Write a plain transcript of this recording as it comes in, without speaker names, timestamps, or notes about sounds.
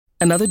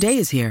Another day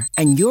is here,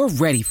 and you're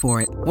ready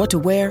for it. What to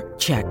wear?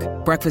 Check.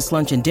 Breakfast,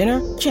 lunch, and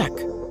dinner? Check.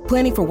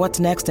 Planning for what's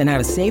next and how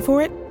to save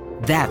for it?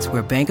 That's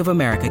where Bank of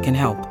America can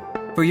help.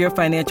 For your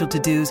financial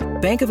to-dos,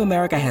 Bank of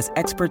America has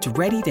experts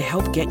ready to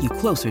help get you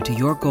closer to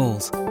your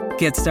goals.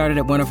 Get started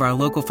at one of our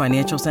local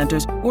financial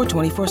centers or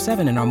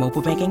 24/7 in our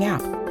mobile banking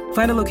app.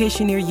 Find a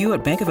location near you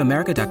at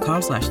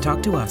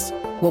bankofamerica.com/talktous.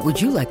 What would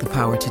you like the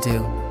power to do?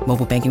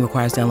 Mobile banking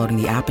requires downloading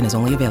the app and is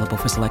only available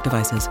for select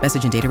devices.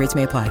 Message and data rates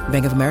may apply.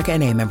 Bank of America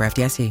N.A., member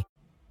FDIC.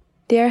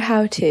 Dear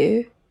How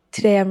To,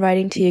 today I'm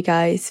writing to you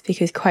guys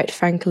because quite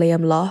frankly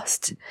I'm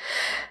lost.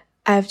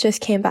 I've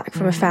just came back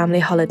from a family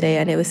holiday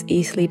and it was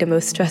easily the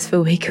most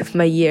stressful week of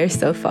my year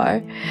so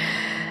far.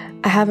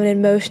 I have an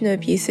emotional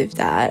abusive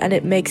dad and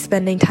it makes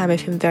spending time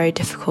with him very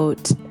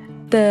difficult.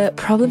 The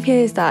problem here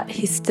is that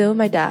he's still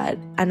my dad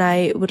and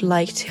I would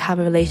like to have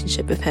a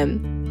relationship with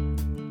him.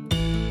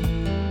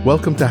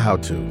 Welcome to How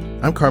To.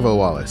 I'm Carvel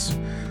Wallace.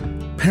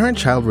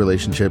 Parent-child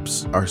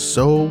relationships are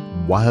so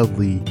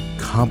wildly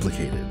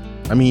complicated.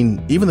 I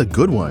mean, even the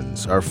good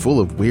ones are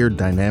full of weird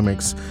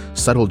dynamics,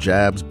 subtle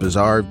jabs,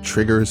 bizarre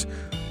triggers,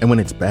 and when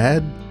it's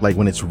bad, like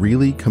when it's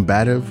really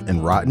combative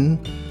and rotten,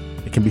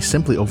 it can be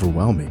simply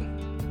overwhelming.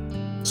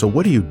 So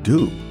what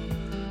do?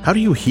 How do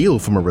you heal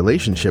from a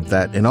relationship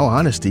that, in all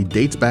honesty,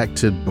 dates back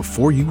to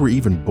before you were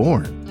even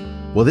born?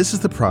 Well, this is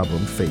the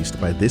problem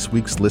faced by this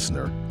week's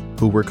listener,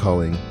 who we're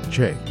calling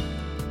Jay.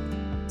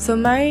 So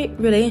my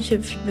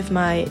relationship with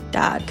my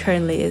dad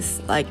currently is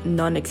like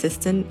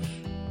non-existent.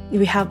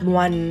 We have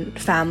one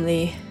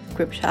family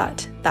group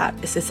chat that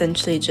is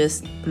essentially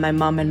just my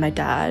mom and my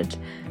dad.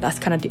 That's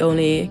kind of the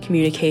only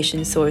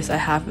communication source I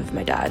have with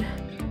my dad.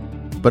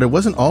 But it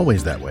wasn't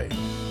always that way.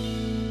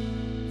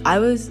 I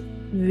was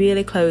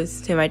really close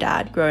to my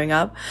dad growing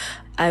up.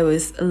 I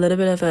was a little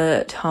bit of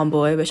a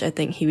tomboy, which I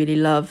think he really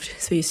loved.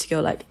 So we used to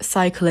go like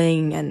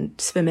cycling and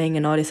swimming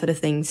and all these sort of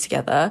things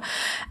together.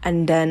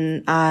 And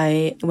then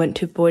I went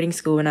to boarding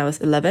school when I was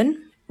 11.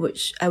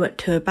 Which I went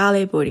to a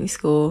ballet boarding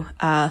school,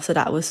 so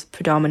that was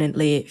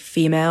predominantly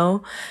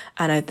female.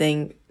 And I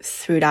think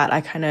through that,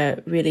 I kind of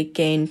really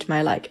gained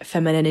my like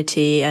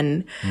femininity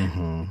and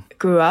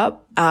grew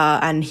up.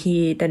 And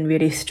he then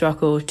really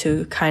struggled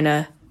to kind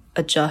of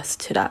adjust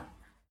to that.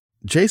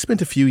 Jay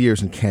spent a few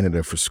years in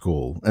Canada for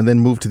school and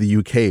then moved to the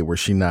UK where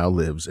she now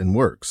lives and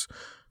works.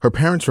 Her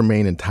parents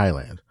remain in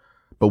Thailand,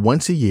 but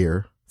once a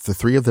year, the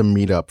three of them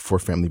meet up for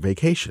family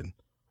vacation.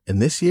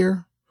 And this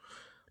year,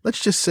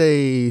 let's just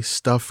say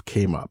stuff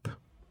came up.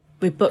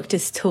 We booked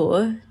this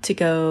tour to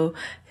go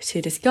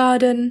to this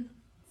garden.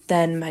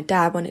 Then my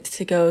dad wanted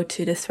to go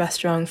to this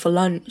restaurant for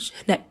lunch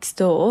next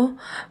door.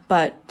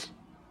 But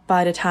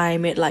by the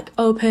time it like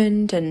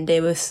opened and they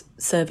were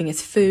serving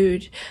us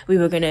food, we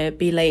were going to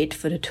be late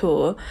for the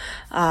tour.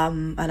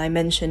 And I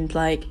mentioned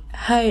like,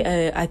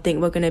 hey, I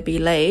think we're going to be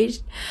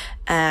late.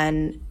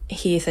 And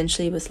he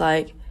essentially was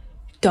like,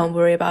 don't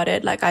worry about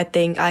it. Like, I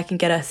think I can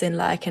get us in,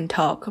 like, I can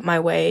talk my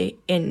way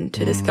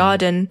into this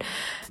garden.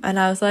 And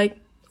I was like,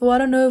 well, I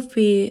don't know if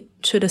we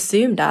should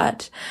assume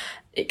that.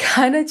 It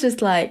kind of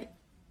just, like,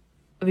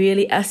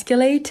 really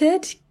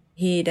escalated.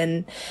 He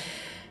then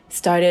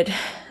started,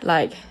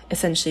 like,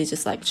 essentially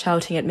just, like,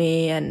 shouting at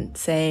me and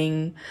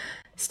saying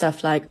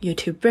stuff like, you're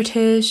too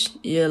British,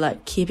 you're,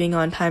 like, keeping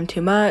on time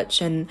too much,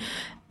 and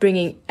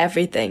bringing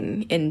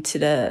everything into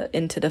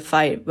the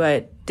fight, where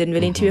it didn't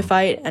really need to be a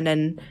fight. And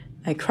then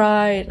I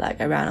cried, like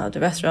I ran out of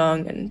the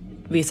restaurant,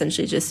 and we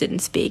essentially just didn't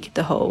speak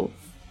the whole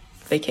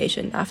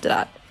vacation after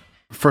that.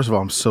 First of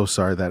all, I'm so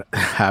sorry that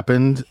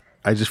happened.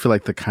 I just feel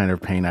like the kind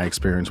of pain I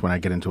experience when I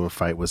get into a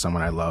fight with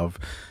someone I love,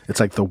 it's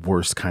like the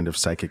worst kind of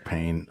psychic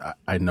pain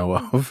I know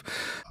of.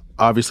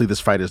 Obviously, this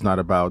fight is not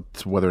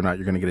about whether or not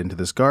you're going to get into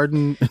this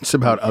garden. It's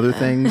about other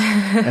things.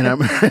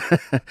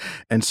 And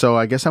and so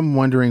I guess I'm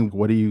wondering,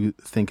 what do you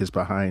think is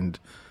behind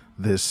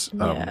this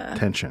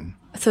tension?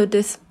 So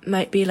this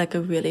might be like a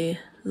really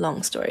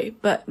long story,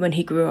 but when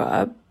he grew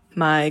up,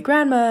 my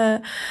grandma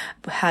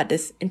had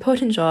this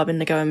important job in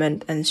the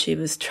government and she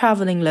was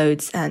traveling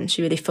loads and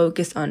she really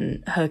focused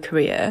on her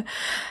career.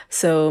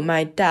 So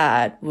my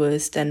dad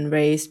was then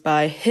raised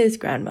by his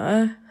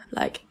grandma,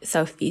 like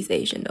Southeast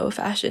Asian old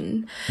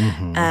fashioned.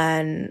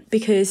 And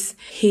because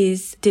he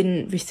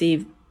didn't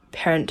receive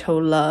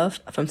parental love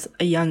from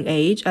a young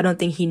age, I don't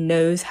think he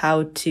knows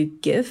how to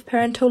give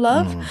parental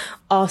love.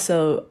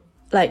 Also,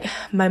 like,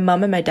 my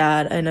mom and my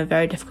dad are in a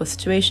very difficult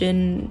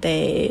situation.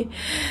 They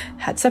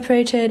had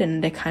separated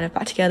and they're kind of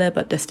back together,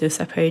 but they're still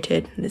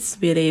separated. And it's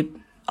really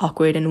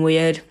awkward and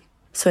weird.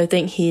 So I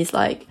think he's,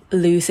 like,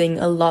 losing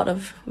a lot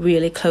of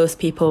really close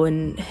people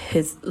in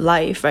his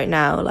life right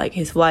now, like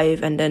his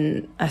wife and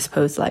then, I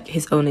suppose, like,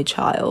 his only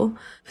child.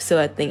 So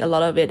I think a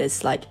lot of it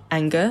is, like,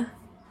 anger.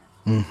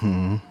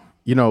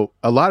 You know,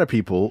 a lot of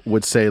people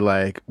would say,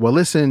 like, well,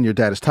 listen, your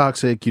dad is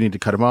toxic. You need to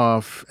cut him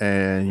off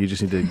and you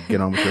just need to get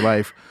on with your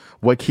life.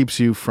 What keeps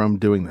you from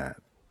doing that?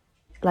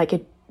 Like,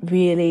 it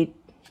really,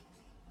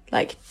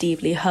 like,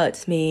 deeply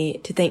hurts me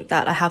to think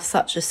that I have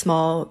such a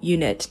small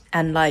unit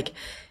and, like,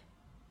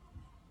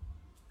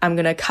 I'm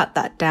going to cut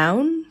that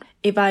down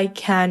if I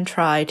can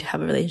try to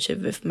have a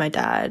relationship with my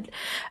dad,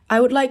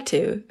 I would like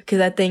to, because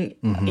I think,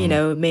 you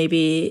know,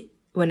 maybe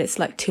when it's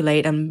like too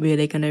late, I'm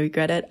really going to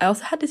regret it. I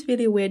also had this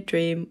really weird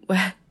dream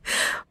where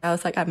I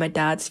was like at my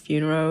dad's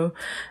funeral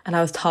and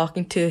I was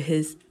talking to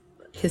his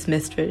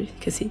mistress,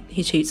 because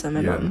he cheats on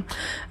my mum.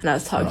 And I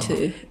was talking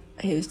to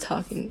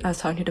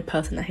the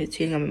person that he's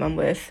cheating on my mum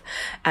with,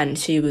 and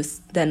she was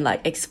then like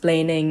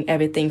explaining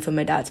everything from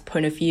my dad's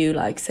point of view,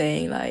 like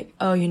saying like,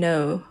 oh, you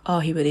know,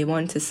 he really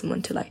wanted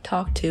someone to like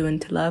talk to and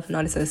to love and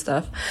all this other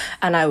stuff.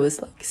 And I was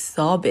like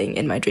sobbing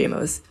in my dream. I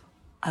was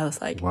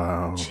like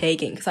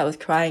shaking because I was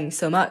crying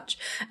so much.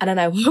 And then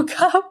I woke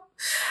up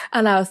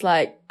and I was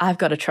like, I've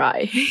got to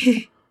try.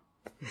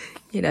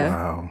 You know?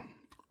 Wow.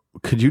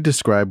 Could you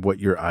describe what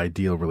your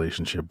ideal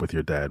relationship with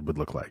your dad would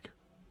look like?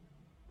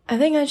 I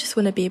think I just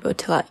want to be able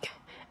to like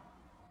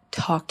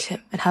talk to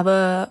him and have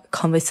a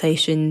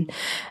conversation,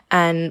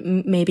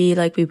 and maybe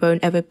like we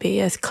won't ever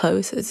be as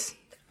close as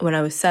when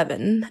I was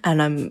 7,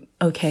 and I'm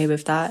okay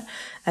with that.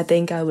 I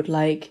think I would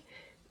like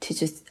to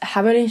just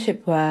have a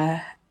relationship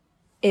where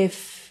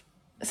if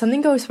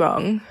something goes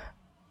wrong,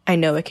 I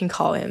know I can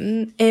call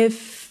him.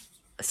 If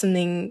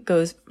something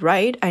goes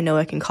right, I know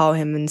I can call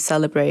him and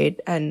celebrate,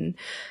 and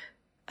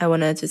I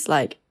want to just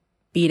like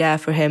be there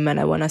for him, and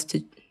I want us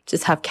to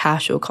just have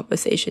casual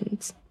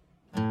conversations.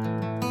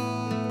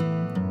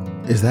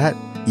 Is that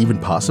even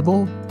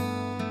possible?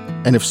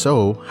 And if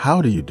so,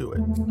 how do you do it?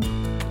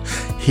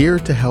 Here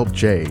to help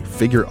Jay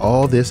figure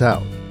all this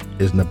out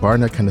is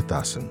Nabarna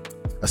Kannathasan,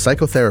 a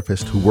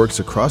psychotherapist who works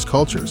across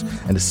cultures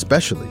and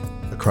especially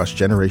across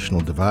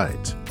generational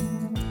divides.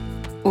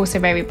 Also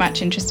very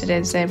much interested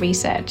as a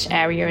research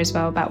area as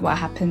well about what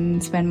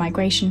happens when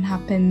migration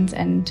happens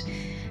and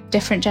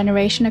different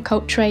generation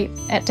acculturate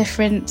at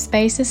different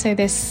spaces. So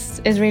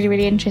this is really,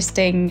 really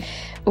interesting.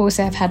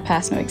 Also have had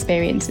personal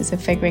experiences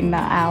of figuring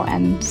that out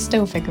and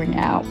still figuring it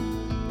out.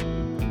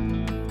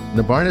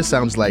 Nabarna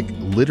sounds like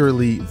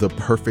literally the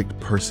perfect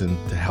person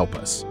to help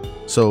us.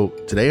 So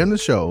today on the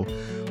show,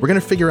 we're going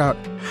to figure out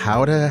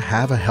how to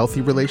have a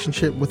healthy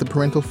relationship with a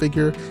parental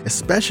figure,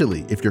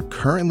 especially if you're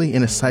currently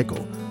in a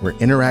cycle where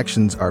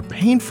interactions are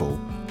painful,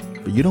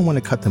 but you don't want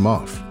to cut them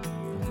off.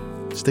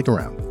 Stick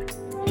around.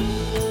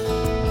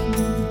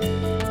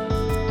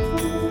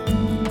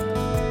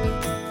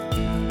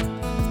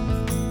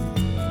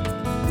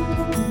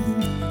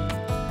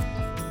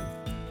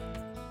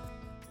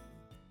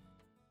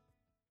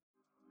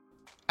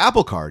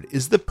 Apple Card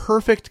is the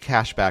perfect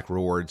cashback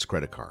rewards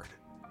credit card.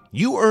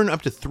 You earn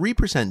up to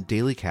 3%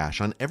 daily cash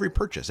on every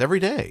purchase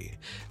every day.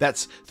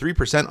 That's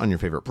 3% on your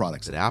favorite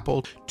products at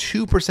Apple,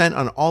 2%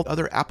 on all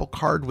other Apple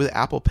Card with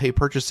Apple Pay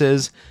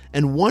purchases,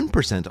 and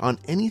 1% on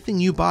anything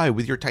you buy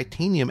with your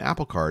titanium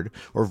Apple Card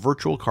or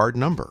virtual card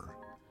number.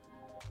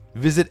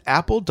 Visit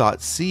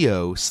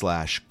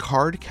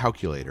apple.co/card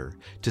calculator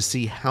to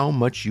see how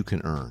much you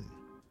can earn.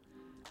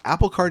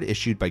 Apple Card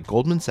issued by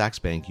Goldman Sachs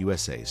Bank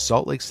USA,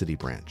 Salt Lake City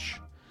branch.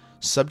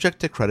 Subject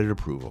to credit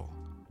approval.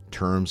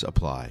 Terms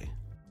apply.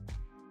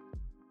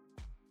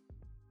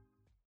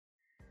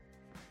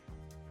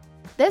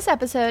 This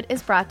episode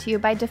is brought to you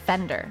by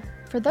Defender.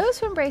 For those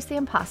who embrace the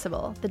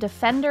impossible, the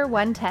Defender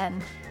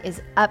 110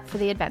 is up for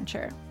the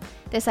adventure.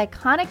 This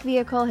iconic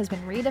vehicle has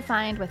been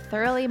redefined with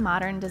thoroughly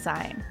modern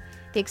design.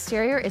 The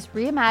exterior is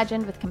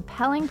reimagined with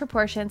compelling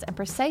proportions and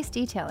precise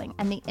detailing,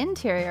 and the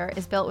interior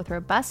is built with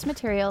robust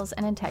materials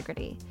and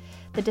integrity.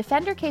 The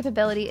Defender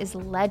capability is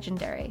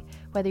legendary,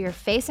 whether you're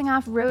facing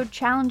off-road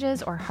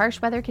challenges or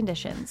harsh weather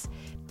conditions.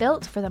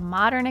 Built for the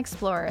modern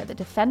explorer, the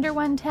Defender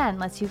 110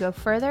 lets you go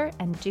further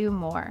and do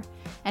more.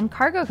 And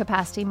cargo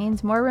capacity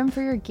means more room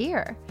for your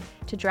gear.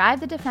 To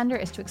drive the Defender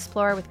is to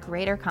explore with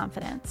greater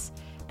confidence.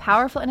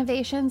 Powerful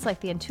innovations like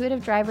the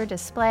intuitive driver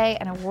display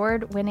and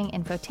award-winning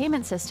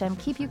infotainment system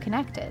keep you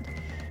connected.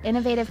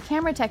 Innovative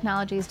camera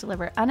technologies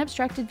deliver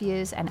unobstructed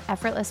views and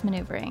effortless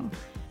maneuvering.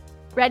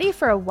 Ready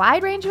for a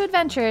wide range of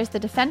adventures, the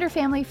Defender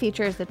family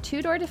features the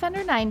two-door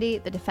Defender 90,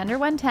 the Defender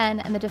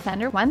 110, and the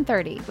Defender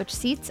 130, which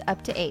seats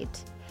up to 8.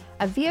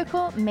 A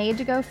vehicle made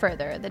to go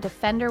further, the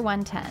Defender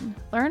 110.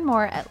 Learn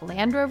more at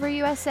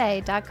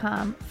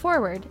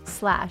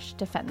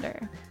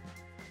LandRoverUSA.com/Defender.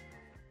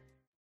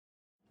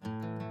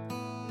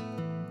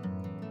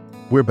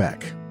 We're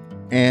back.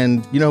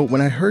 And, you know,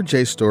 when I heard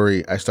Jay's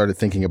story, I started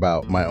thinking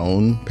about my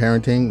own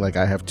parenting. Like,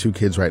 I have 2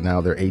 kids right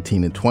now. They're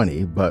 18 and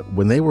 20. But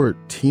when they were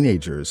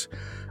teenagers,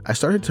 I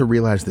started to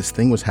realize this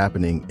thing was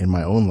happening in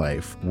my own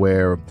life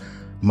where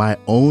my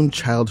own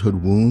childhood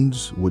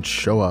wounds would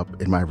show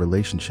up in my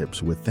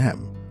relationships with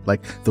them.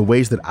 Like, the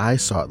ways that I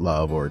sought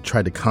love or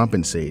tried to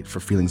compensate for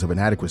feelings of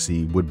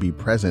inadequacy would be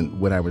present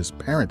when I was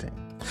parenting.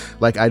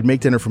 Like, I'd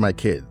make dinner for my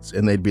kids,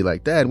 and they'd be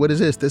like, "Dad, what is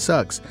this? This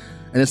sucks."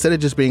 And instead of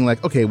just being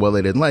like, okay, well,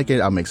 they didn't like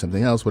it, I'll make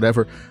something else,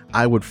 whatever,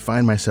 I would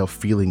find myself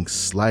feeling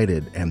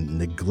slighted and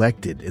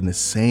neglected in the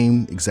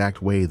same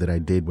exact way that I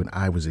did when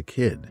I was a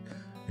kid.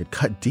 It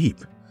cut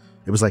deep.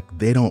 It was like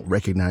they don't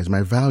recognize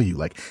my value,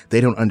 like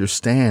they don't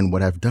understand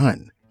what I've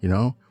done, you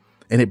know?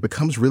 And it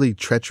becomes really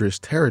treacherous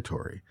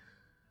territory.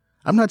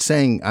 I'm not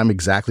saying I'm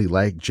exactly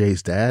like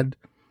Jay's dad,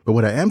 but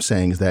what I am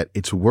saying is that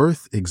it's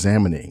worth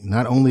examining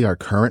not only our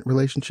current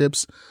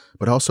relationships,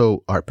 but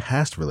also our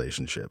past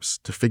relationships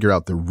to figure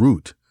out the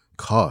root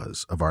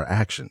cause of our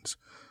actions.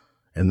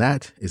 And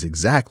that is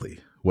exactly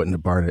what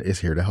Nibarna is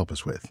here to help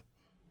us with.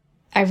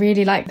 I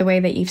really like the way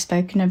that you've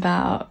spoken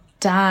about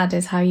Dad,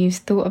 is how you've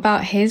thought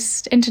about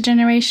his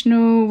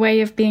intergenerational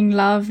way of being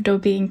loved or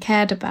being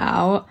cared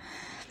about,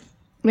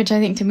 which I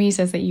think to me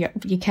says that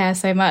you care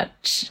so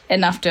much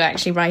enough to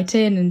actually write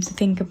in and to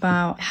think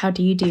about how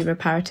do you do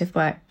reparative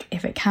work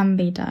if it can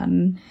be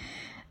done.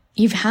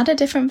 You've had a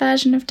different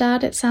version of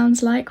Dad, it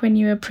sounds like, when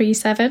you were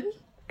pre-7.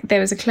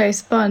 There was a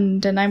close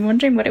bond, and I'm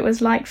wondering what it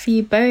was like for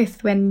you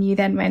both when you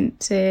then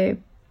went to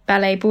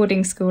ballet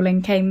boarding school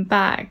and came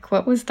back.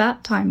 What was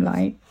that time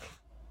like?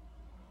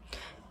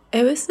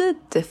 It was a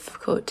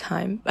difficult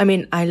time. I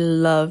mean, I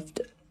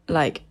loved,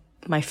 like,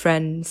 my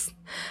friends.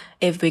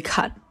 If we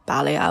cut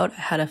ballet out,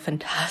 I had a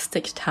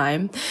fantastic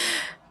time.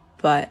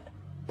 But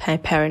my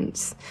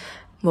parents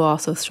were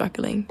also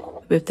struggling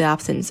with the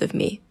absence of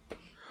me.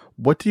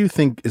 What do you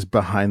think is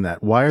behind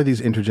that? Why are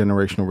these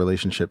intergenerational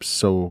relationships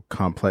so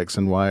complex,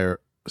 and why are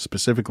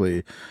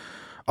specifically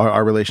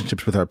our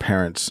relationships with our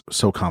parents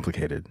so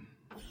complicated?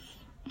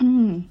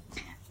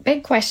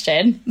 Big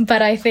question,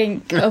 but I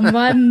think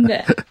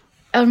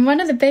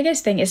one of the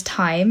biggest thing is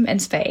time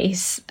and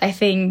space. I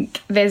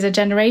think there's a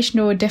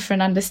generational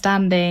different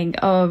understanding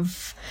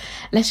of,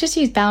 let's just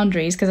use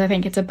boundaries, because I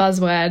think it's a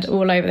buzzword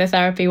all over the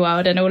therapy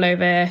world and all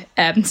over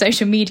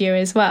social media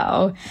as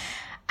well.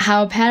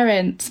 How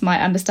parents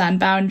might understand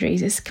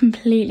boundaries is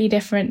completely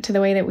different to the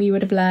way that we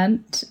would have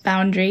learnt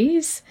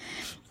boundaries.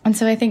 And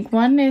so I think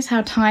one is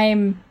how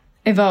time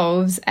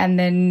evolves, and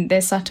then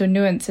there's subtle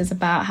nuances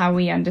about how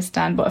we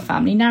understand what a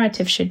family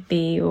narrative should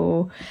be,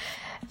 or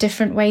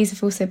different ways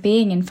of also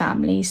being in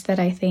families that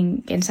I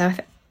think in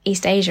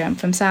Southeast Asia, I'm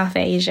from South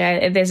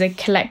Asia, there's a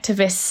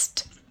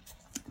collectivist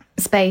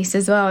space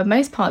as well in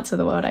most parts of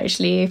the world,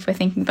 actually. If we're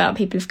thinking about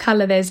people of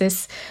colour, there's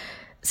this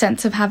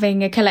sense of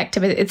having a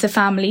collective, it's a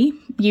family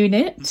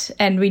unit,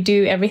 and we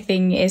do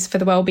everything is for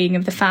the well-being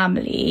of the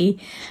family.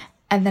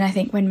 And then I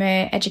think when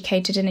we're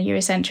educated in a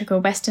Eurocentric or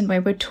Western way,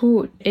 we're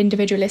taught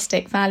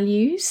individualistic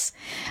values,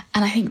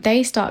 and I think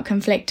they start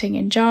conflicting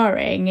and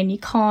jarring, and you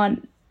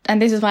can't.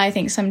 And this is why I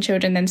think some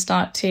children then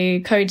start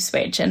to code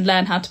switch and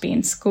learn how to be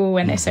in school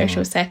and their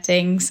social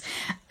settings,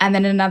 and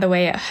then another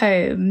way at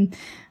home.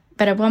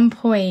 But at one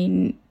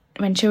point,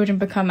 when children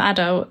become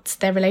adults,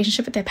 their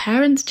relationship with their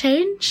parents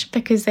change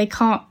because they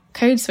can't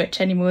code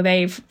switch anymore.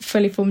 They've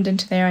fully formed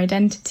into their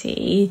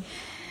identity.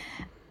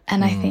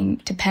 And I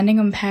think depending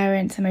on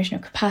parents'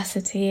 emotional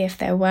capacity, if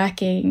they're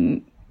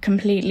working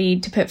completely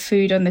to put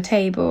food on the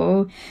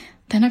table,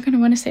 they're not going to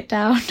want to sit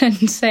down and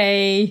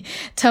say,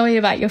 tell me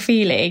about your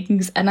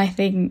feelings. And I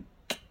think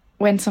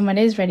when someone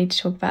is ready to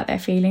talk about their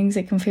feelings,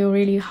 it can feel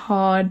really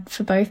hard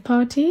for both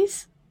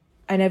parties.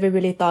 I never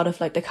really thought of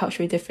like the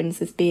cultural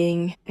difference as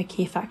being a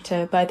key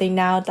factor. But I think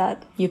now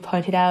that you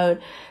pointed out,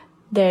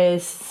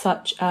 there's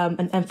such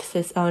an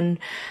emphasis on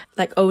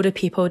like older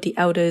people, the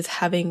elders,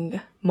 having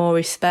more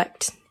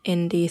respect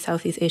in the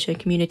Southeast Asian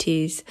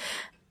communities.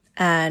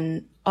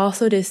 And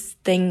also this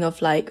thing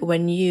of like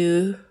when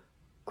you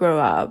grow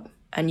up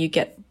and you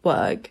get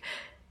work,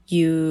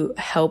 you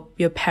help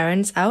your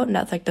parents out, and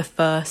that's like the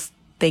first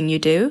thing you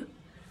do.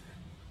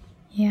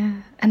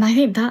 Yeah, and I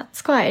think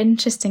that's quite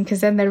interesting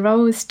because then the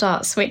roles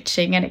start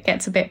switching and it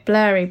gets a bit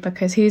blurry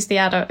because who's the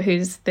adult,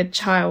 who's the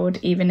child,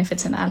 even if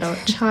it's an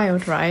adult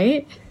child,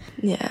 right?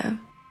 Yeah.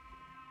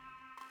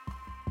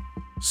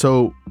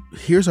 So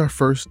here's our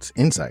first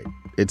insight.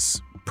 It's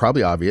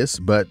probably obvious,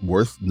 but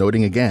worth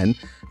noting again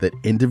that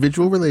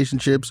individual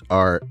relationships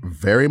are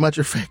very much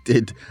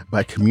affected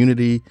by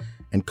community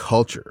and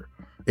culture.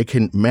 It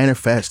can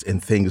manifest in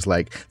things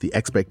like the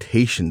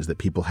expectations that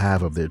people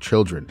have of their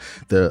children,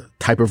 the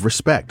type of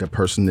respect a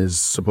person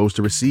is supposed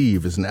to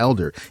receive as an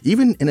elder,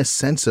 even in a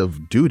sense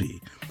of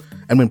duty.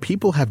 And when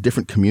people have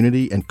different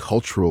community and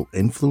cultural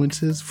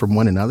influences from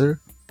one another,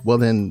 well,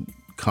 then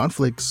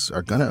conflicts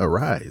are going to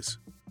arise.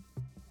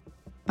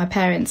 My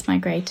parents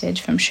migrated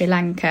from Sri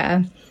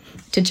Lanka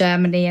to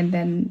Germany, and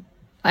then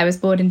I was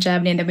born in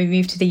Germany, and then we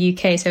moved to the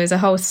UK. So there was a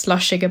whole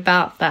sloshing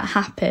about that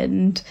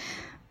happened.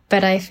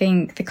 But I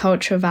think the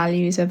cultural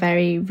values are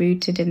very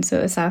rooted in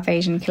sort of South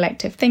Asian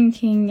collective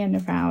thinking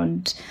and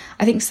around,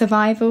 I think,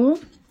 survival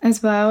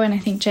as well. And I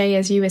think, Jay,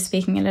 as you were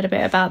speaking a little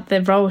bit about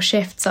the role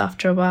shifts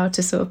after a while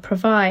to sort of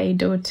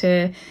provide or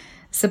to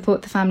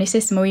support the family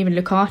system or even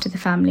look after the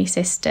family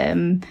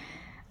system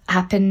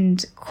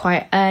happened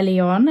quite early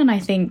on. And I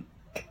think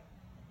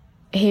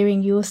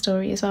hearing your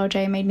story as well,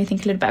 Jay, made me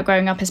think a little bit about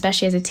growing up,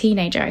 especially as a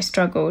teenager. I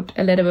struggled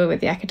a little bit with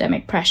the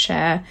academic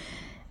pressure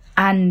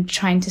and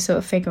trying to sort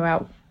of figure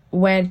out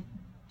where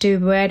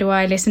do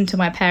I listen to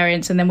my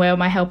parents, and then where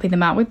am I helping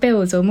them out with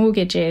bills or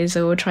mortgages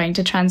or trying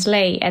to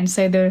translate. And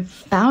so the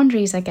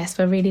boundaries, I guess,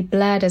 were really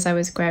blurred as I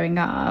was growing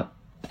up.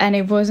 And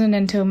it wasn't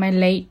until my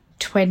late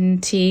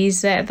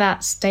 20s that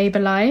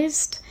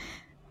stabilised.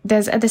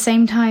 There's at the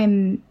same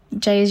time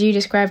Jay, as you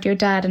described your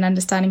dad and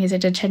understanding his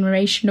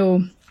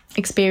intergenerational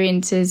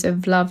experiences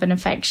of love and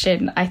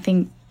affection, I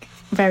think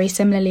very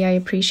similarly, I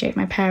appreciate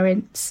my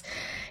parents.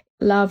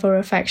 Love or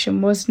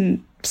affection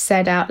wasn't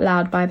said out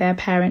loud by their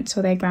parents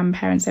or their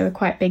grandparents. They were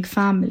quite big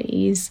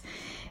families.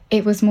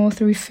 It was more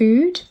through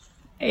food.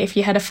 If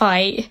you had a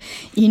fight,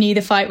 you knew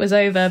the fight was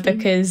over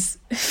because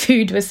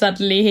food was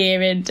suddenly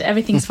here and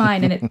everything's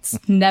fine, and it's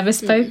never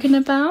spoken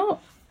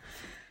about.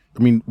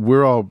 I mean,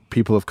 we're all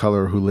people of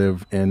color who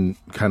live in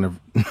kind of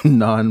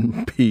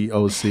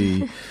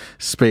non-POC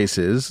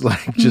spaces,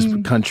 like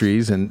just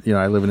countries. And,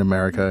 I live in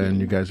America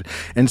and you guys.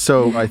 And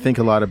so I think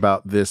a lot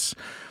about this,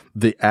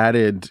 the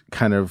added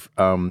kind of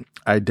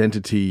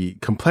identity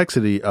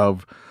complexity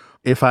of,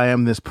 if I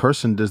am this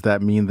person, does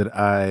that mean that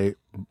I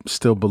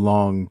still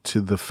belong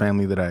to the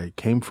family that I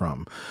came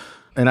from?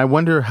 And I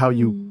wonder how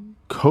you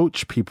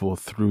coach people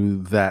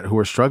through that who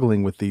are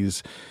struggling with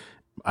these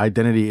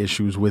identity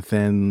issues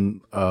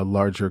within a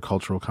larger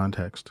cultural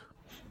context.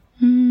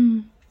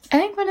 I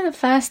think one of the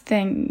first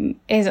things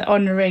is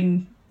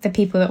honoring the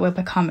people that we're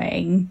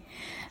becoming,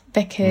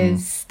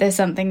 because there's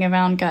something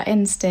around gut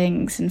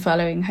instincts and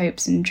following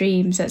hopes and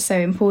dreams that's so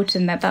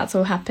important, that's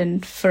all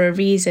happened for a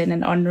reason,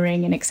 and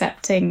honoring and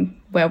accepting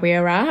where we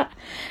are at.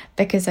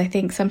 Because I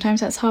think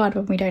sometimes that's hard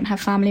when we don't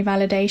have family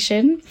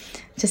validation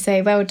to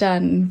say, well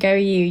done, go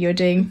you're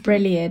doing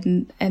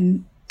brilliant,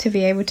 and to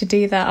be able to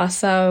do that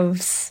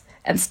ourselves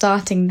and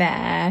starting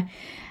there.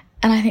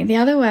 And I think the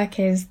other work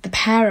is the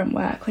parent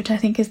work, which I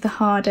think is the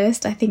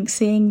hardest. I think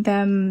seeing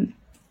them,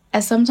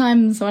 as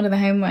sometimes one of the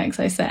homeworks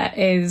I set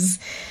is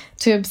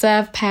to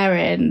observe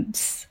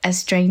parents as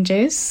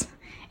strangers.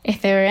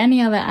 If there are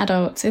any other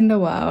adults in the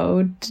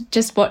world,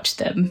 just watch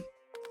them.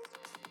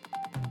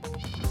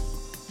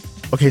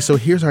 Okay, so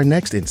here's our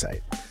next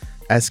insight.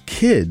 As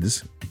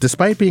kids,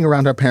 despite being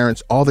around our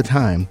parents all the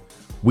time,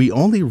 we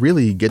only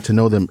really get to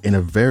know them in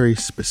a very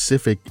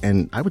specific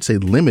and I would say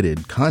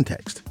limited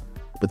context.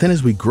 But then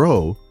as we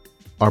grow,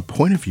 our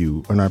point of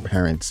view on our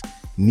parents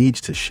needs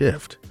to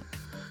shift.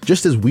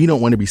 Just as we don't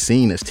want to be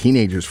seen as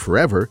teenagers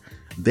forever,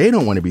 they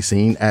don't want to be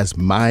seen as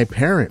my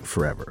parent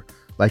forever.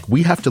 Like,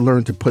 we have to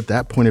learn to put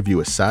that point of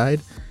view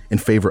aside in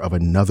favor of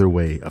another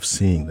way of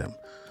seeing them.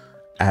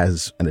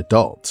 As an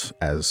adult,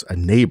 as a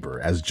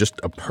neighbor, as just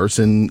a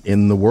person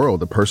in the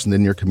world, a person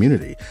in your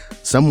community,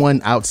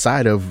 someone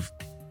outside of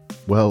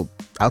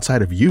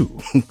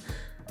you.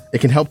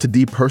 It can help to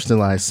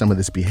depersonalize some of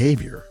this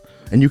behavior.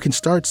 And you can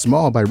start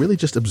small by really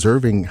just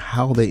observing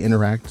how they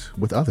interact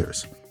with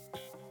others.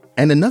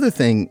 And another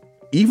thing,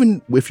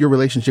 even if your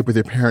relationship with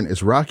your parent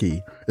is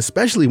rocky,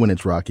 especially when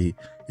it's rocky,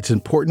 it's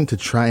important to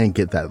try and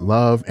get that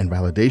love and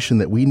validation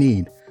that we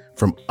need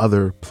from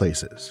other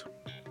places.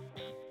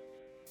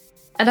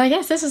 And I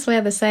guess this is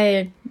where the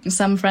saying,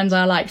 some friends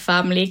are like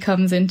family,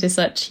 comes into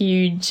such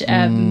huge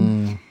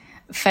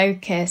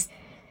focus.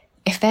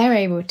 If they're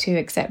able to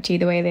accept you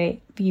the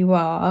way you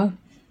are,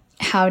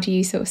 how do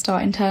you sort of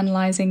start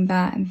internalizing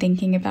that and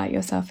thinking about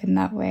yourself in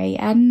that way?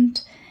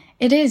 And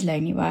it is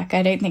lonely work.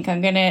 I don't think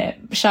I'm going to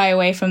shy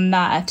away from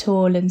that at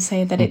all and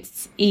say that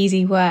it's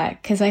easy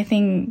work, because I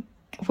think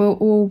we're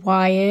all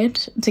wired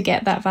to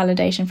get that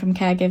validation from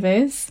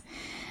caregivers.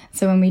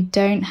 So when we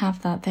don't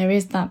have that, there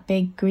is that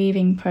big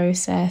grieving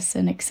process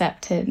and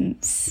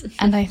acceptance.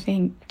 And I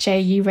think, Jay,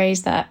 you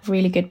raised that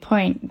really good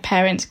point.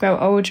 Parents grow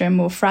older and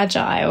more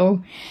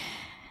fragile.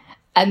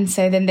 And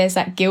so then there's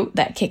that guilt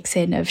that kicks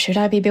in of, should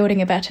I be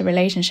building a better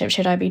relationship?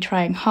 Should I be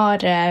trying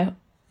harder?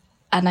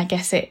 And I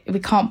guess we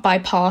can't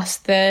bypass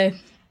the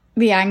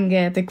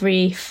anger, the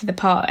grief,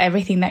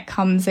 everything that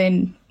comes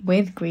in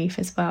with grief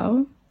as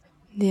well.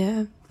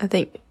 Yeah, I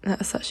think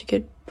that's such a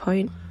good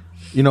point.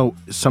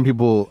 Some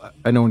people,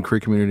 I know in queer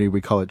community,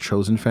 we call it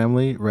chosen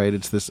family, right?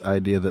 It's this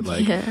idea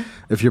that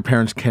if your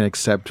parents can't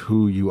accept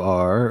who you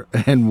are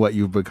and what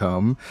you've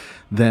become,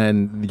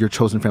 then your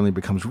chosen family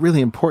becomes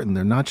really important.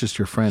 They're not just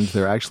your friends.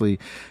 They're actually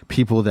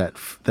people that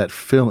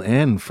fill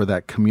in for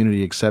that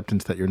community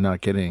acceptance that you're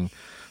not getting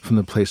from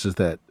the places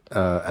that,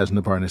 as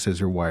Nabarna says,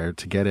 you're wired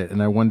to get it.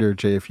 And I wonder,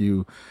 Jay, if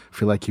you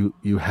feel like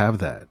you have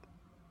that.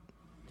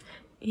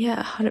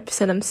 Yeah,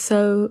 100%. I'm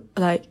so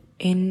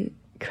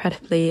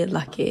incredibly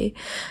lucky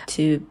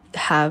to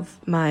have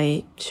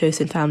my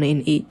chosen family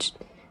in each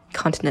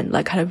continent.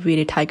 I had a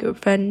really tight group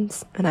of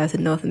friends when I was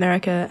in North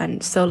America,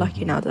 and so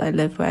lucky now that I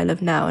live where I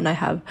live now, and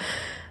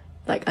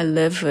I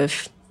live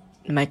with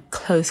my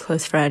close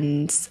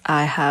friends.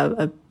 I have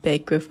a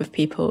big group of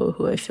people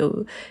who I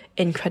feel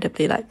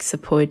incredibly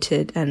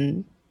supported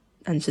and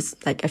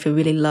just I feel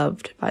really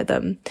loved by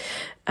them.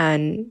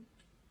 And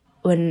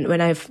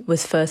when I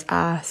was first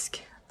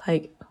asked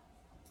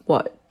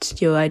what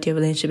your ideal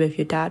relationship with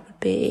your dad would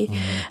be,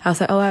 I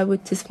was like, I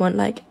would just want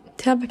to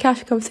have a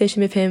casual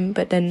conversation with him.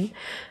 But then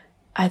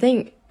I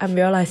think I'm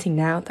realizing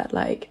now that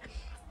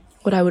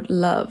what I would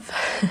love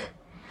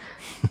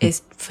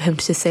is for him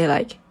to just say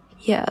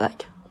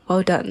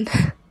well done.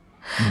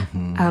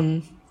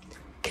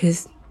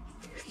 Because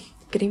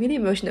getting really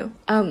emotional,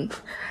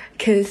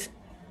 because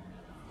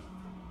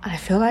I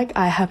feel like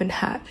I haven't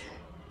had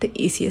the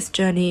easiest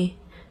journey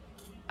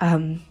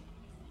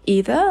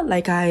either.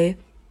 Like, I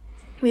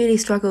really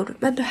struggled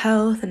with mental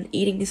health and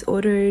eating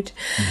disordered,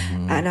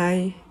 and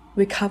I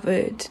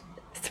recovered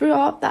through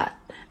all of that.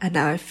 And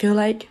now I feel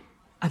like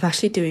I'm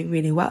actually doing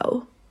really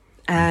well.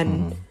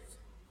 And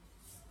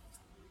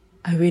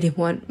I really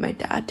want my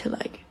dad to,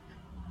 like,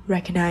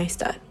 recognize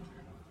that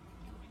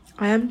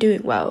I am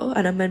doing well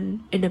and I'm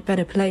in a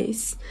better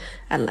place,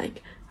 and,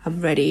 like,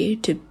 I'm ready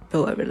to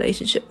build a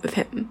relationship with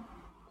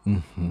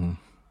him.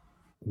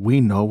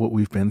 We know what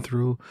we've been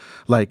through.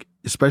 Like,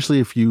 especially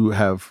if you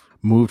have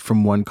moved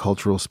from one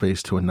cultural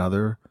space to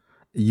another,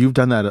 you've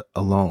done that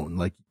alone.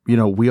 Like, you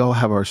know, we all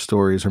have our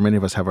stories, or many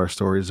of us have our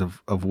stories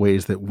of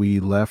ways that we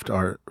left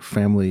our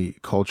family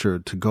culture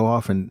to go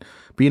off and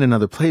be in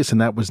another place. And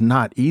that was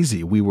not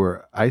easy. We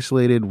were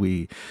isolated.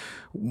 We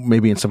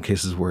maybe in some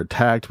cases were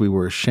attacked. We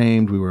were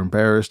ashamed. We were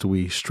embarrassed.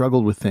 We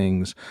struggled with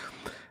things.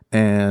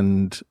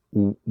 And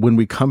when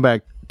we come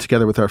back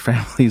together with our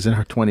families in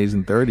our 20s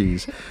and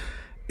 30s,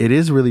 it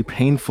is really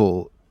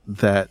painful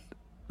that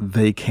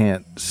they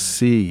can't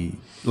see.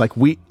 I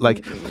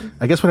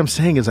guess what I'm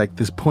saying is, like,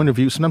 this point of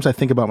view. Sometimes I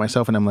think about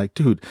myself and I'm like,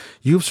 dude,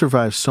 you've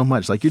survived so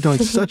much. Like, you're doing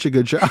such a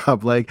good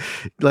job. Like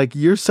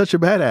you're such a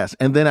badass.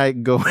 And then I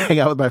go hang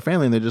out with my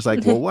family and they're just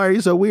like, well, why are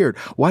you so weird?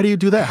 Why do you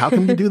do that? How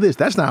come you do this?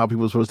 That's not how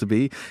people are supposed to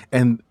be.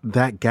 And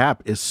that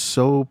gap is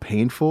so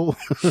painful.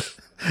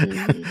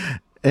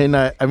 And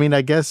I mean,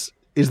 I guess,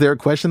 is there a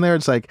question there?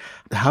 It's like,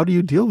 how do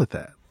you deal with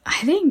that? I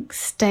think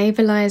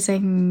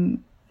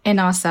stabilizing in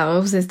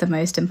ourselves is the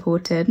most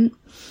important,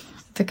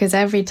 because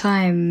every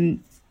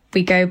time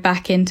we go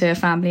back into a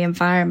family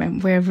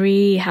environment, we're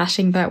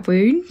rehashing that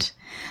wound.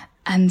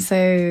 And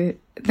so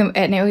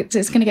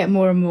it's going to get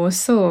more and more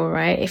sore,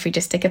 right? If we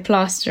just stick a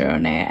plaster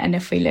on it and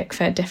if we look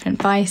for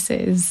different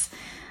vices.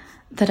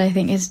 That I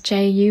think, as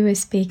Jay, you were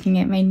speaking,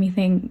 it made me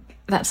think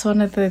that's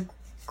one of the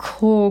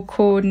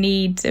core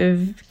needs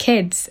of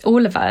kids,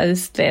 all of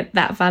us, that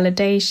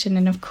validation.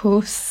 And of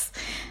course,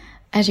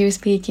 as you were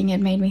speaking, it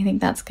made me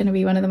think that's going to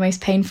be one of the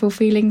most painful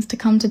feelings to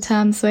come to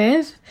terms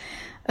with,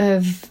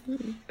 of,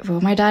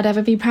 will my dad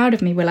ever be proud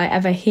of me? Will I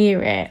ever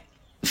hear it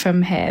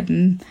from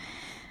him?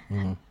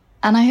 And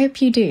I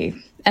hope you do.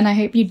 And I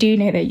hope you do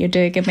know that you're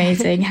doing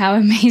amazing. How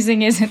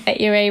amazing is it that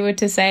you're able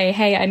to say,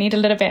 hey, I need a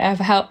little bit of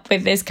help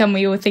with this. Can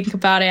we all think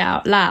about it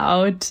out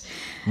loud?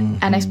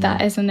 And if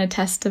that isn't a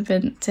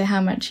testament to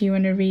how much you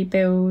want to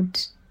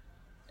rebuild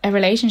a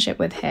relationship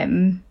with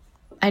him,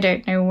 I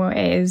don't know what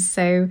is.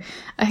 So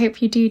I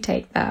hope you do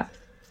take that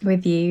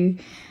with you.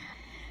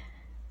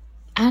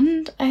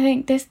 And I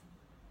think this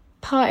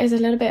part is a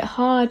little bit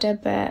harder,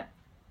 but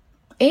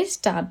is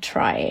Dad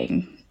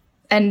trying?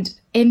 And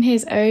in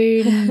his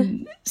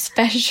own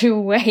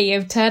special way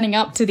of turning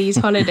up to these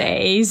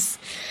holidays,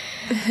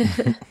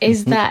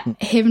 is that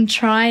him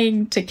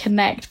trying to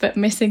connect but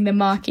missing the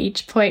mark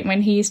each point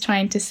when he's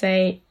trying to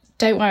say,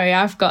 don't worry,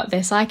 I've got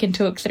this, I can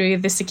talk through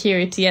the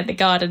security at the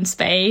garden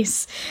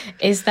space?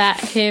 Is that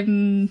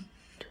him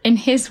in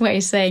his way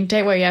saying,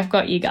 don't worry, I've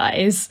got you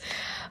guys,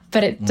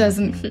 but it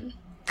doesn't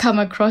come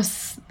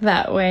across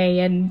that way?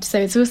 And so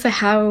it's also,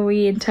 how are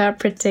we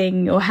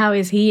interpreting, or how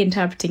is he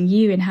interpreting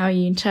you and how are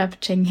you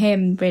interpreting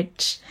him,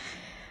 which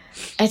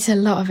it's a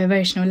lot of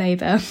emotional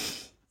labor.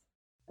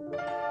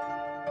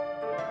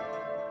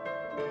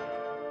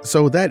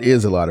 So that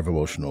is a lot of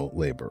emotional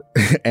labor.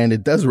 And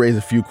it does raise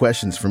a few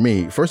questions for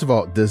me. First of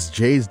all, does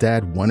Jay's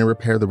dad want to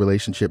repair the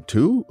relationship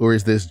too? Or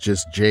is this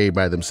just Jay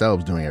by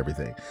themselves doing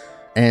everything?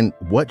 And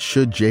what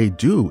should Jay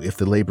do if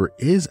the labor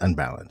is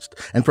unbalanced?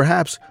 And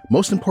perhaps,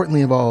 most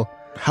importantly of all,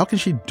 how can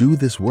she do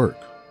this work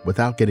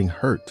without getting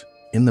hurt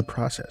in the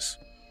process?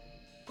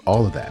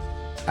 All of that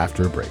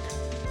after a break.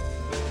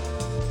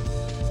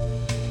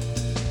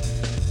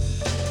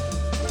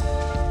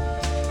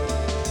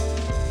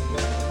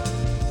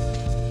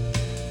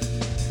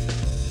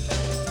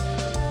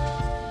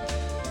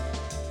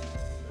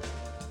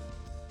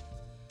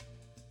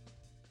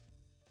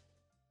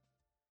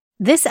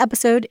 This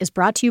episode is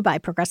brought to you by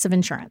Progressive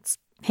Insurance.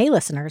 Hey,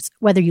 listeners,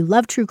 whether you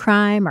love true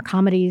crime or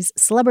comedies,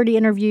 celebrity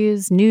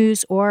interviews,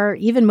 news, or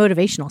even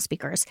motivational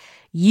speakers,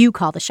 you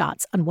call the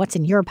shots on what's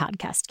in your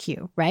podcast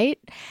queue, right?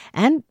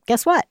 And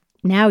guess what?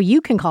 Now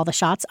you can call the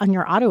shots on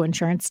your auto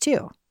insurance,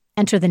 too.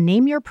 Enter the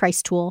Name Your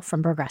Price tool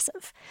from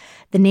Progressive.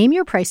 The Name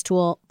Your Price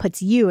tool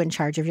puts you in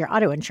charge of your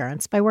auto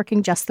insurance by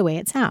working just the way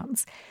it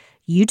sounds.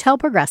 You tell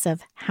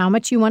Progressive how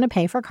much you want to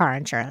pay for car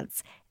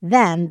insurance.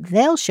 Then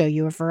they'll show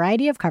you a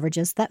variety of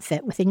coverages that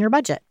fit within your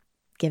budget,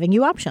 giving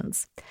you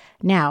options.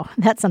 Now,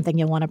 that's something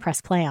you'll want to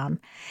press play on.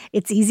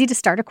 It's easy to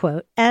start a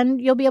quote,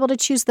 and you'll be able to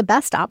choose the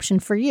best option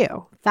for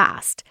you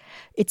fast.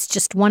 It's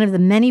just one of the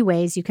many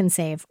ways you can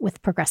save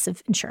with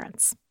Progressive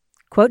Insurance.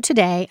 Quote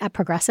today at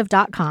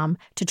Progressive.com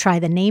to try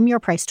the Name Your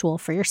Price tool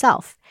for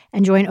yourself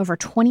and join over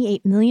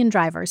 28 million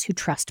drivers who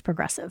trust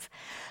Progressive.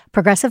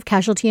 Progressive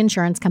Casualty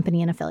Insurance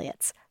Company and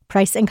Affiliates.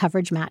 Price and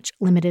coverage match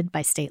limited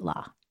by state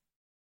law.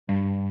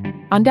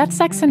 On Death,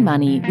 Sex, and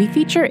Money, we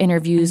feature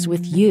interviews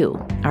with you,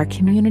 our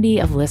community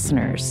of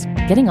listeners,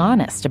 getting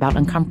honest about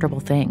uncomfortable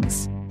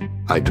things.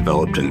 I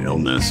developed an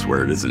illness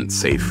where it isn't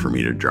safe for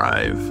me to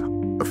drive.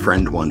 A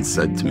friend once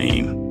said to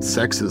me,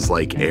 sex is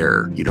like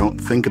air. You don't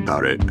think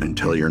about it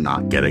until you're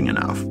not getting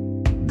enough.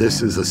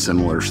 This is a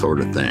similar sort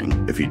of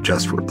thing if you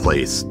just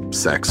replace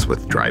sex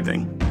with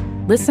driving.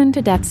 Listen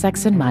to Death,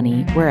 Sex, and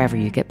Money wherever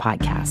you get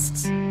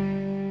podcasts.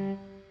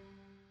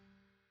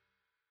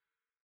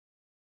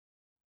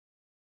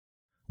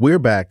 We're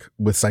back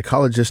with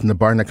psychologist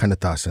Nabarna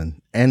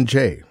Kannathasan and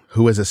Jay,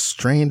 who has a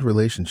strained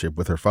relationship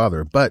with her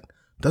father, but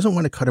doesn't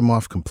want to cut him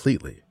off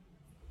completely.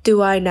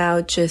 Do I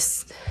now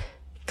just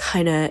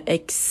kind of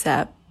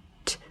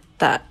accept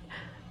that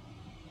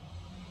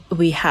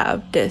we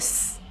have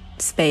this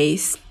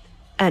space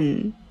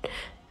and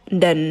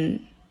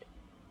then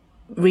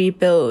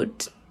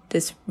rebuild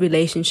this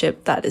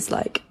relationship that is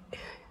like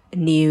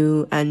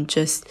new and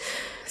just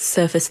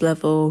surface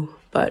level,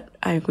 but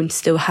I can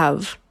still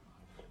have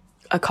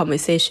a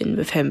conversation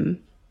with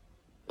him?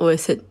 Or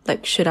is it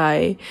like, should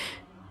I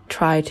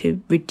try to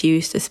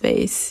reduce the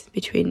space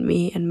between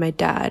me and my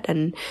dad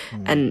and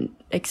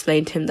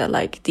explain to him that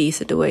like,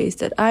 these are the ways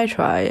that I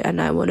try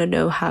and I want to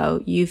know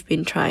how you've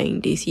been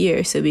trying these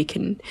years so we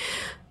can,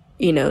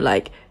 you know,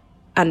 like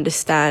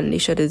understand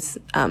each other's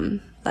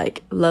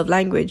like love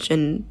language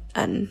and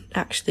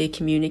actually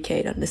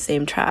communicate on the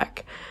same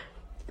track.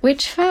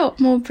 Which felt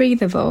more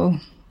breathable?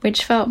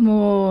 Which felt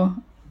more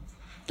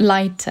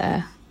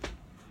lighter?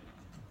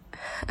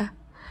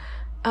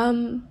 I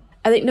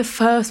think the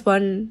first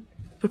one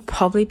would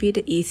probably be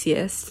the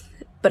easiest,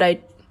 but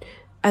I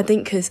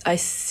think because I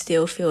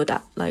still feel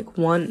that like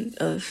want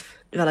of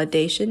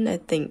validation, I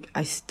think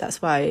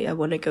that's why I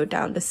want to go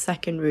down the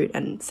second route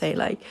and say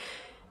like,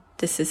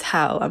 this is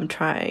how I'm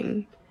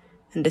trying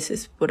and this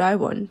is what I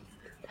want.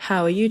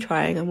 How are you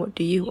trying and what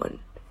do you want?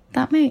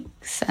 That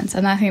makes sense.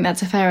 And I think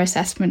that's a fair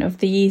assessment of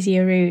the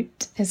easier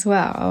route as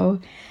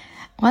well.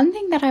 One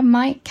thing that I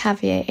might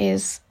caveat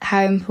is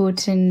how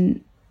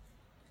important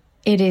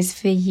it is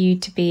for you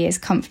to be as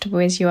comfortable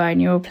as you are in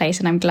your place.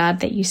 And I'm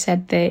glad that you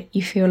said that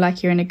you feel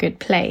like you're in a good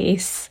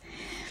place.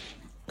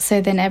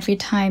 So then every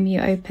time you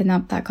open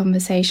up that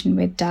conversation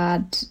with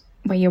dad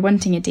where you're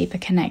wanting a deeper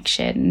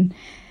connection,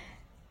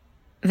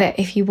 that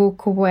if you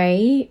walk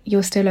away,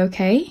 you're still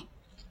okay.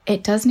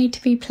 It does need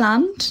to be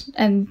planned.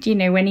 And, you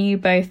know, when are you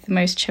both the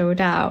most chilled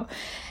out?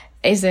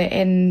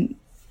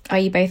 Are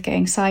you both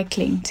going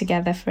cycling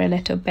together for a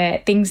little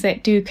bit? Things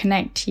that do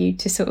connect you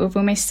to sort of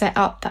almost set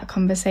up that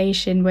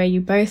conversation where you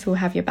both will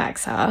have your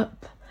backs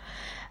up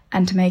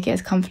and to make it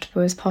as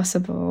comfortable as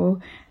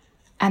possible.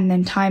 And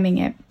then timing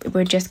it,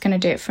 we're just going to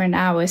do it for an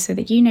hour so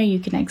that you know you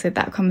can exit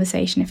that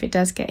conversation if it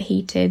does get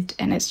heated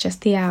and it's just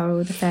the hour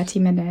or the 30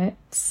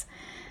 minutes.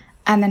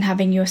 And then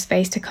having your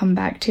space to come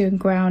back to and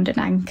ground and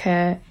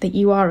anchor that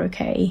you are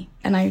okay.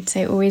 And I would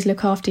say always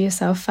look after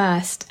yourself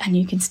first and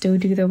you can still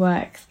do the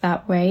work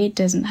that way. It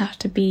doesn't have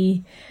to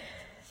be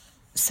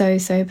so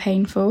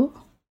painful.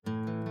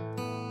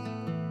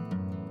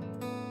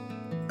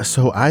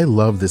 So I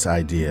love this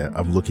idea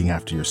of looking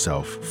after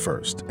yourself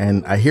first.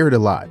 And I hear it a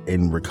lot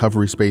in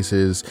recovery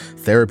spaces,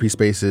 therapy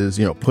spaces,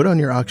 you know, put on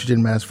your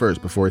oxygen mask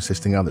first before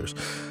assisting others.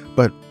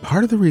 But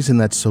part of the reason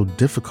that's so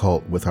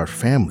difficult with our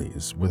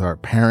families, with our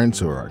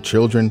parents or our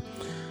children,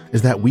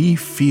 is that we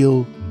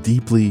feel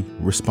deeply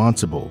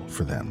responsible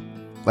for them.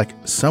 Like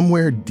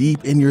somewhere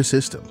deep in your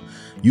system,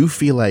 you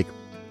feel like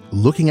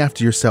looking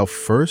after yourself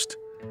first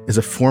is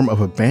a form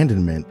of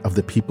abandonment of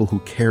the people who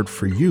cared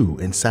for you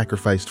and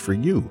sacrificed for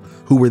you,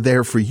 who were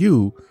there for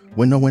you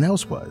when no one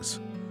else was.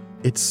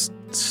 It's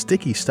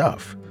sticky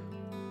stuff.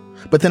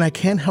 But then I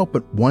can't help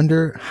but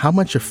wonder how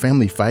much of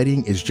family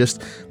fighting is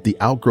just the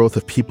outgrowth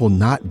of people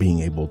not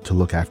being able to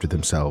look after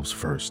themselves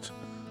first.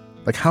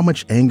 Like how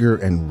much anger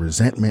and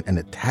resentment and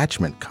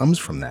attachment comes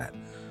from that.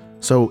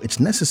 So it's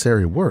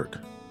necessary work.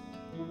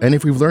 And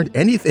if we've learned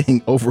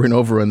anything over and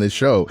over on this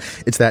show,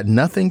 it's that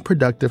nothing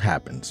productive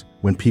happens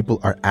when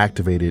people are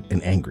activated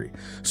and angry.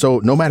 So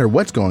no matter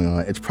what's going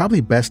on, it's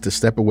probably best to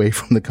step away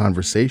from the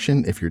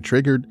conversation if you're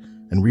triggered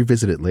and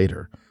revisit it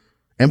later.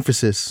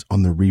 Emphasis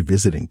on the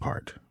revisiting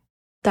part.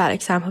 That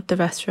example of the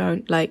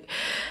restaurant, like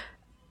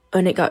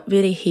when it got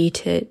really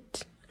heated,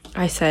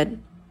 I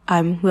said,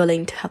 I'm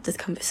willing to have this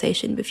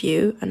conversation with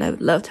you and I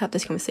would love to have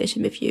this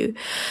conversation with you,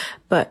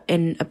 but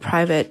in a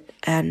private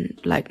and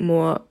like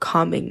more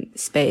calming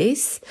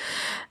space.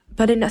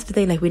 But then that's the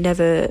thing, like we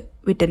never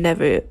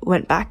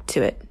went back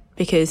to it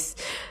because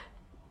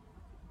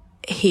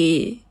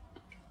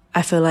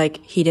I feel like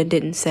he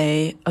didn't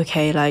say,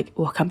 okay, like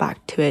we'll come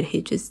back to it.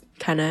 He just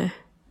kind of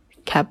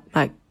kept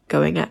like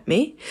going at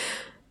me.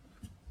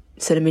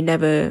 So then we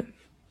never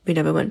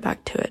went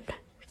back to it.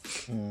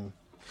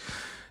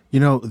 You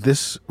know,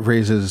 this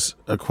raises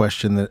a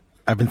question that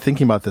I've been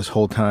thinking about this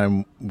whole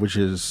time, which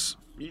is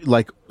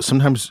like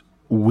sometimes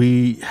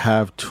we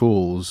have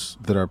tools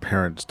that our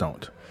parents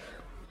don't.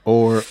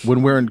 Or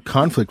when we're in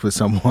conflict with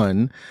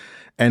someone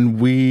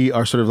and we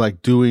are sort of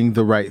like doing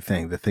the right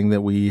thing, the thing that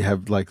we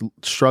have like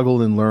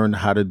struggled and learned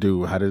how to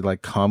do, how to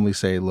like calmly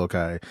say, look,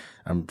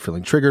 I'm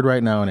feeling triggered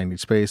right now and I need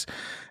space.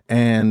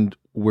 And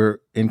we're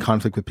in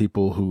conflict with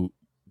people who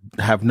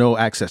have no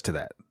access to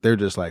that. They're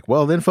just like,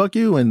 well, then fuck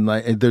you, and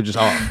like they're just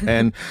off.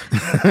 And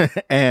I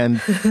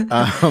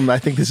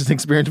think this is an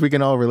experience we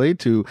can all relate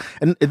to.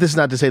 And this is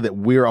not to say that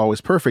we're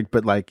always perfect,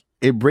 but like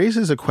it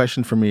raises a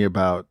question for me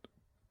about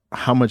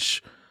how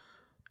much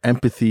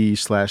empathy /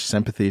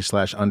 sympathy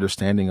 /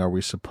 understanding are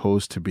we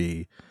supposed to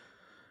be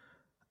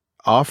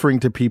offering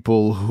to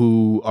people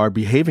who are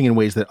behaving in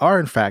ways that are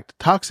in fact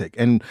toxic.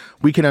 And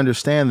we can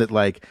understand that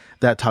like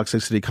that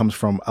toxicity comes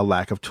from a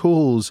lack of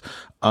tools,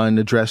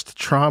 unaddressed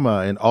trauma,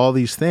 and all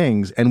these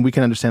things. And we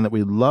can understand that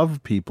we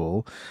love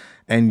people.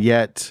 And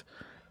yet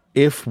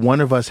if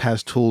one of us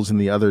has tools and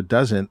the other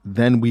doesn't,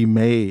 then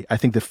I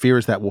think the fear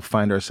is that we'll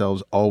find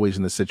ourselves always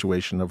in the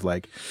situation of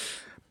like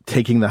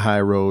taking the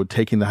high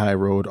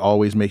road,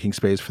 always making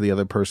space for the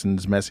other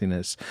person's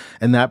messiness.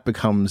 And that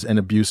becomes an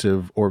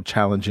abusive or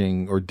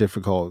challenging or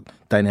difficult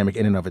dynamic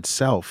in and of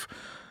itself.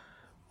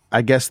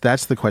 I guess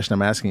that's the question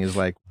I'm asking is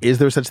like, is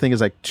there such thing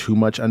as like too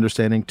much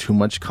understanding, too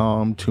much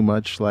calm, too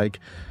much like,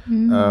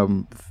 you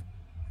know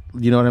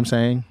what I'm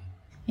saying?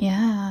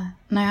 Yeah,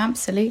 no,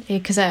 absolutely.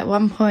 Because at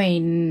one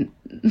point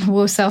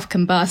we'll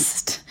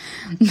self-combust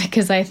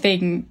because I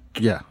think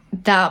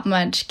that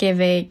much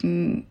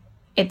giving,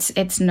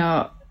 it's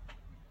not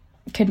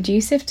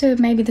conducive to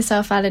maybe the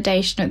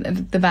self-validation or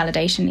the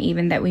validation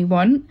even that we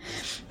want.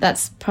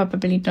 That's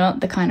probably not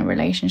the kind of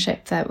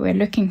relationship that we're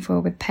looking for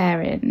with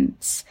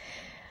parents.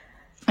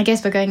 I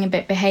guess we're going a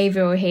bit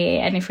behavioural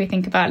here, and if we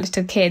think about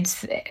little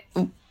kids,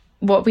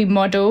 what we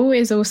model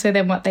is also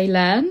then what they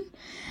learn.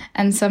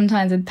 And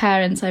sometimes with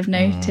parents, I've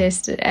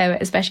noticed,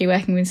 especially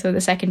working with sort of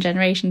the second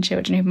generation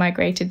children who've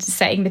migrated,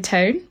 setting the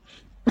tone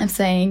of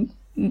saying,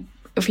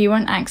 if you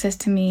want access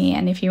to me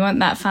and if you want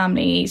that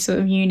family sort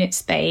of unit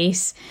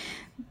space,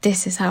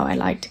 this is how I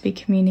like to be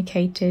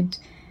communicated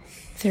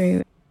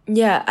through.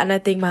 Yeah, and I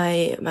think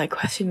my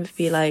question would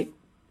be like,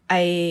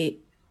 I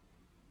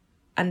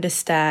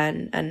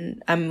understand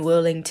and I'm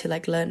willing to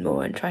like learn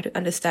more and try to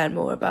understand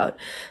more about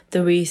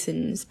the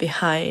reasons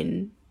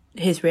behind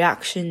his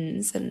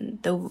reactions and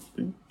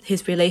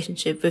his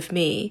relationship with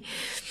me,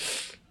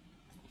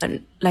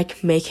 and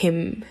like make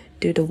him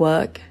do the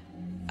work.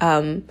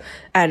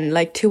 And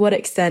like, to what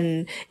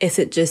extent is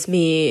it just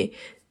me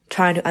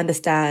trying to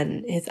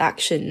understand his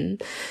action,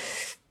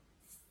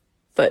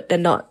 but they're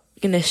not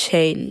going to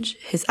change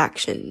his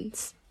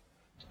actions?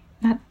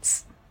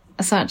 That's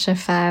such a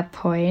fair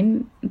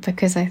point,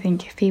 because I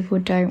think if people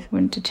don't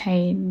want to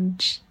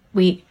change,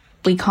 we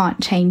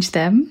can't change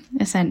them,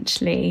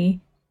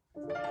 essentially.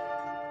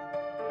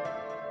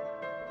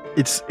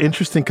 It's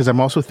interesting because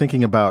I'm also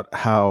thinking about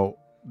how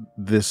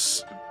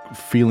this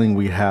feeling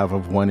we have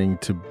of wanting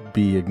to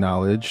be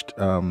acknowledged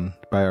by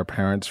our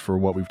parents for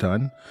what we've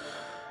done.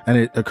 And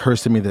it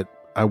occurs to me that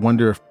I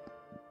wonder if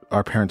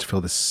our parents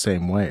feel the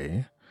same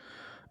way.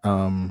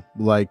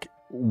 Like,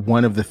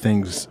 one of the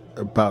things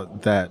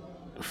about that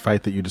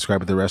fight that you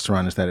described at the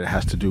restaurant is that it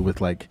has to do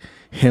with like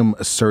him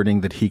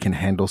asserting that he can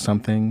handle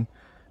something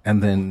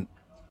and then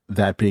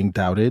that being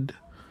doubted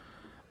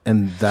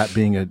and that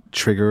being a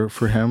trigger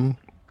for him.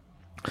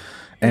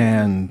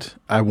 And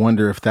I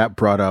wonder if that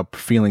brought up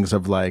feelings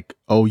of like,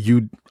 oh,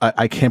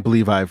 I can't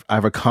believe I've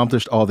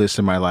accomplished all this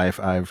in my life.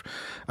 I've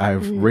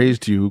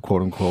raised you,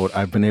 quote unquote.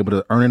 I've been able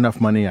to earn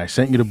enough money. I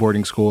sent you to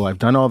boarding school. I've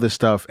done all this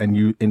stuff.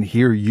 And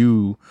here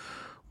you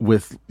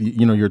with,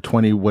 you know, your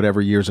 20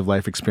 whatever years of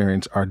life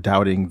experience are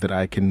doubting that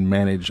I can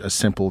manage a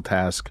simple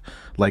task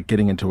like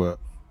getting into a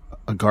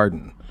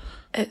garden.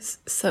 It's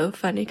so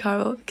funny,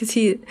 Carl, because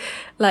he,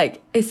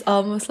 like, it's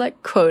almost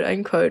like quote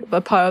unquote,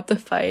 but part of the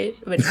fight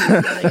when he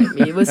was yelling at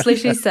me was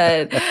literally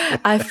said,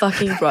 I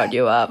fucking brought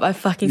you up. I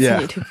fucking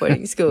sent you to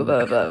boarding school,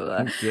 blah, blah,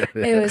 blah.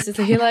 It was just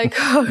like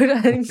quote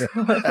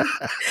unquote.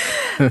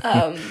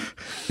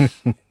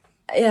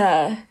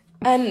 Yeah.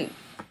 And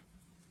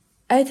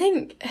I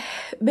think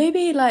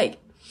maybe like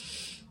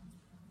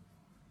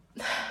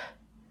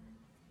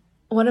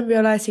what I'm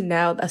realizing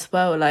now as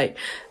well, like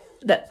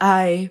that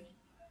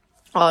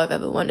all I've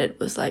ever wanted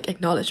was like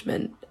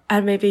acknowledgement.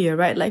 And maybe you're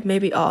right, like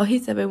maybe all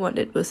he's ever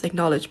wanted was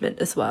acknowledgement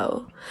as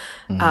well.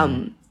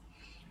 And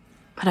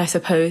I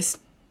suppose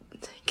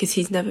because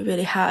he's never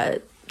really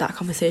had that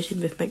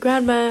conversation with my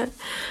grandma,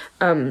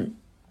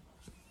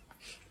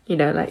 you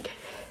know, like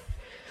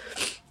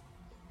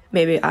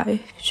maybe I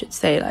should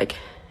say like,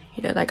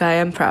 you know, like I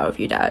am proud of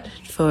you, Dad,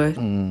 for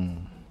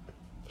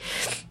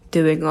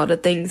doing all the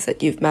things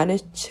that you've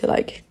managed to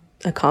like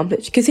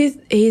accomplish, because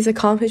he's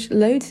accomplished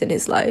loads in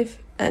his life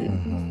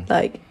and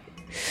like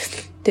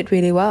did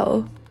really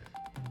well.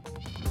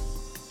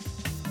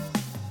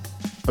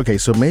 Okay,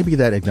 so maybe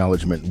that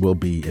acknowledgement will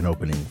be an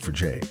opening for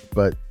Jay,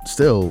 but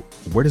still,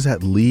 where does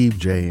that leave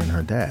Jay and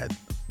her dad?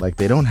 Like,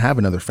 they don't have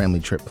another family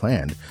trip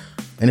planned.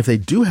 And if they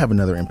do have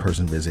another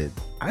in-person visit,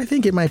 I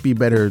think it might be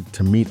better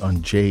to meet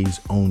on Jay's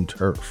own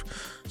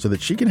turf so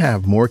that she can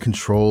have more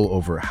control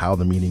over how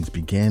the meetings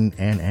begin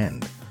and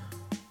end.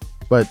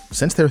 But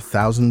since they're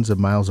thousands of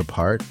miles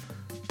apart,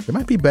 it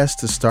might be best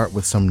to start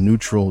with some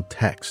neutral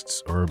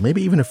texts or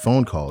maybe even a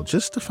phone call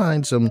just to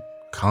find some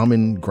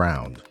common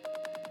ground.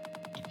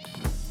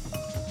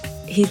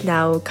 he's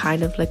now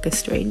kind of like a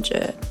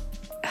stranger.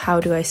 How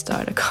do I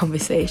start a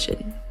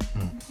conversation?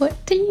 What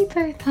do you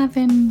both have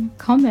in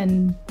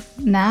common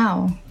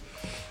now?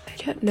 I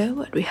don't know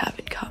what we have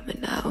in common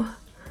now.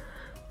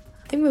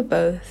 I think we're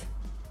both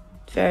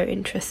very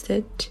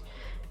interested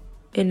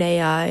in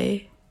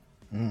AI,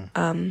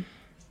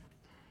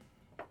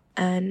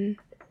 and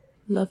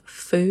love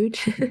food.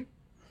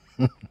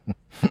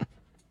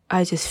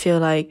 I just feel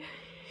like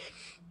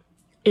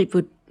it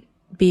would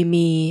be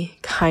me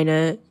kind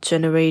of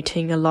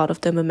generating a lot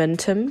of the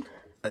momentum.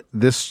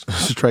 This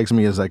strikes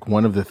me as like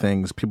one of the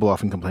things people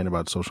often complain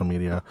about social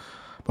media,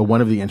 but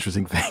one of the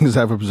interesting things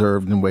I've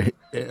observed in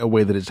a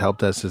way that it's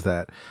helped us is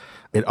that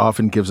it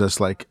often gives us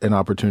like an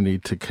opportunity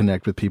to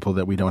connect with people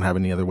that we don't have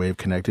any other way of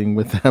connecting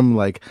with them,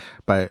 like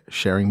by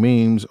sharing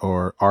memes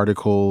or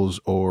articles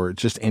or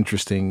just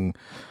interesting.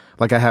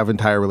 Like I have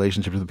entire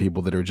relationships with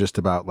people that are just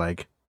about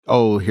like,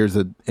 oh, here's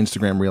the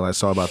Instagram reel I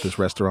saw about this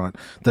restaurant.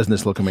 Doesn't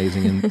this look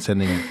amazing? And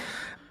sending it.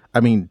 I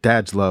mean,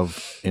 dads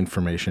love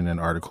information and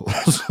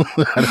articles.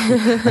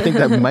 I think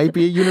that might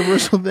be a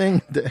universal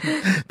thing.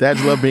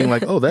 Dads love being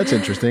like, oh, that's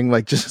interesting.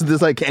 Like just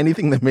there's like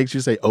anything that makes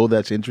you say, oh,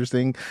 that's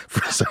interesting.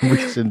 For some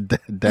reason,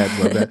 dads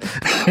love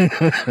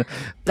that.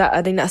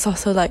 I think that's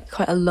also like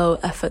quite a low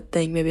effort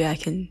thing. Maybe I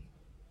can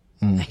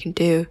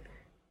do.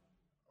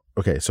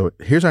 Okay, so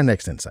here's our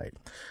next insight.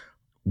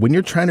 When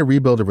you're trying to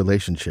rebuild a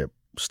relationship,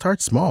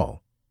 start small.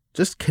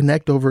 Just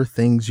connect over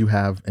things you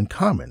have in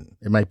common.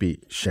 It might be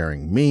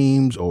sharing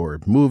memes or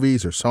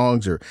movies or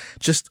songs or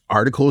just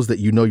articles that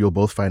you know you'll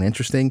both find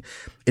interesting.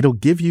 It'll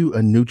give you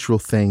a neutral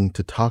thing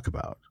to talk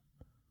about.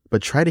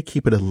 But try to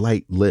keep it a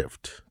light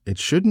lift. It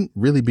shouldn't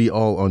really be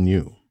all on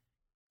you.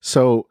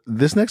 So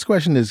this next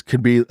question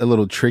could be a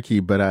little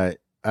tricky, but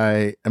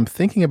I am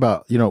thinking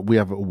about, we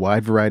have a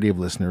wide variety of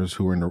listeners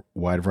who are in a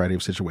wide variety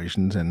of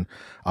situations. And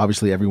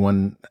obviously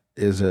everyone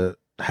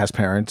has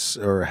parents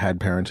or had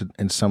parents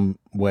in some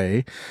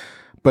way,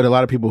 but a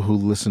lot of people who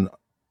listen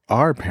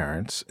are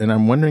parents. And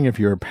I'm wondering if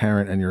you're a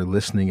parent and you're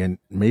listening and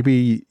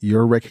maybe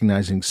you're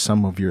recognizing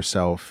some of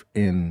yourself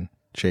in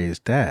Jay's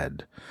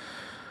dad.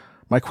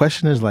 My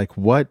question is like,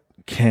 what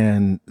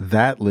can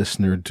that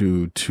listener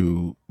do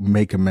to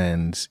make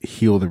amends,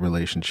 heal the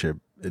relationship,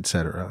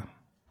 etc.?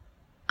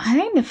 I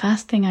think the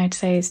first thing I'd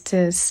say is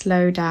to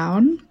slow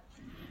down.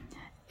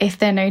 If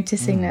they're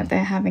noticing that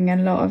they're having a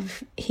lot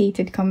of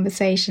heated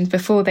conversations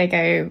before they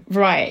go,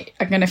 right,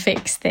 I'm going to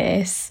fix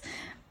this,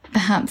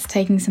 perhaps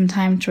taking some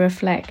time to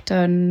reflect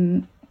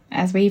on,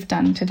 as we've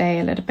done today,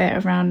 a little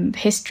bit around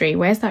history.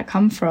 Where's that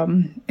come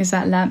from? Is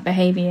that learnt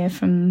behaviour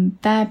from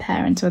their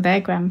parents or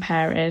their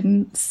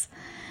grandparents?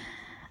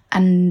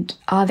 And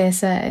are there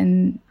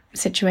certain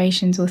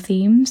situations or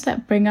themes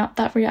that bring up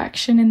that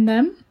reaction in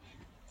them?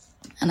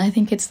 And I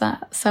think it's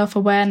that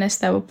self-awareness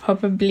that will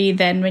probably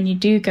then, when you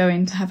do go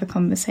in to have a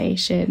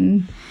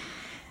conversation,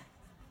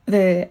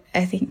 I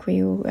think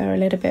we all are a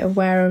little bit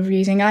aware of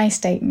using I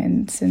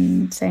statements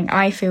and saying,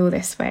 I feel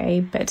this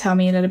way, but tell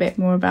me a little bit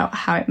more about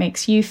how it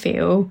makes you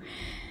feel.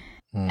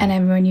 And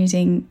everyone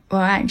using,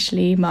 well,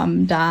 actually,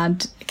 mum,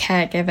 dad,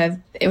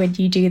 caregiver, when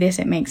you do this,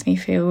 it makes me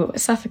feel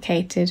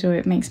suffocated or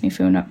it makes me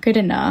feel not good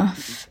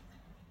enough.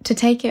 To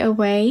take it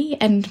away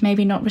and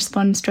maybe not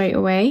respond straight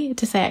away,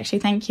 to say, actually,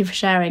 thank you for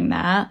sharing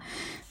that,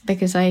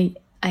 because I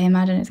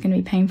imagine it's going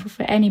to be painful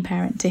for any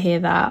parent to hear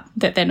that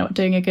they're not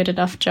doing a good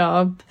enough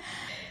job.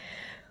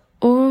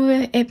 Or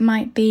it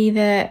might be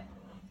that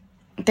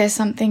there's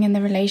something in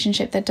the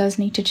relationship that does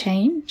need to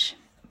change.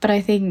 But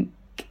I think,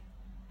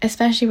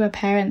 especially where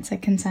parents are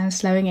concerned,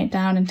 slowing it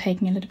down and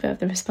taking a little bit of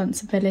the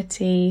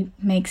responsibility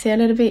makes it a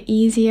little bit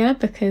easier,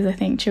 because I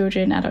think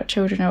adult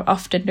children are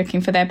often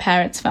looking for their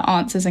parents for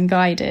answers and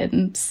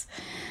guidance.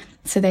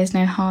 So there's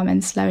no harm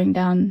in slowing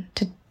down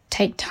to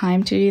take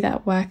time to do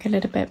that work a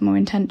little bit more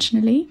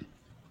intentionally.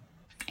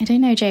 I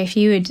don't know, Jay, if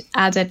you would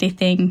add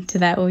anything to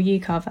that, or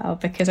you, Carvel,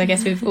 because I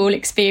guess we've all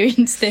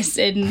experienced this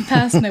in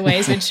personal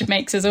ways, which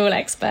makes us all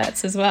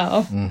experts as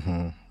well.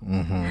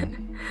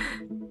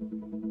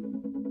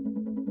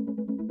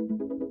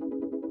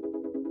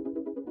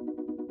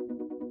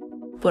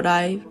 What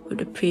I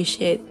would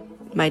appreciate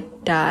my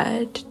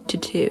dad to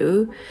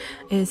do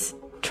is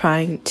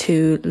trying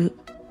to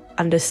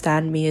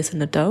understand me as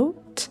an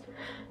adult.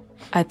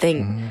 I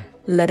think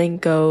letting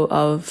go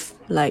of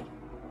like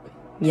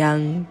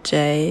young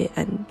Jay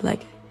and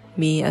like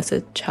me as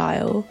a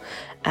child,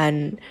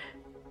 and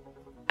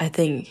I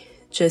think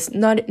just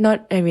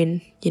I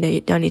mean,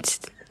 you don't need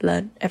to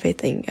learn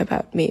everything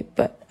about me,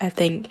 but I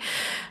think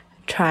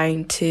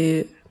trying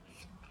to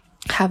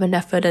have an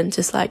effort and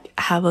just like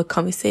have a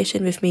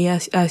conversation with me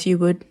as you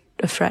would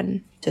a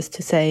friend, just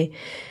to say,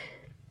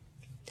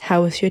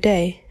 how was your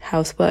day?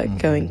 How's work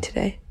going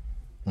today?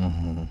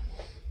 I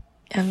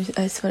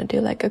just want to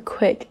do like a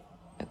quick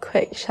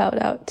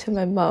shout out to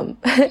my mum.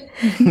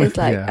 It's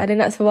like, I think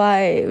that's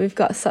why we've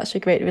got such a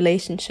great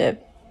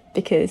relationship,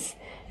 because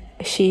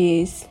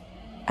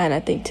and I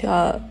think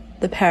to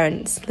the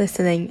parents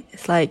listening,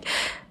 it's like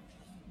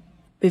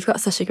we've got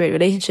such a great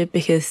relationship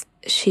because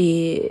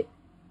she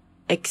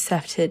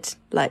accepted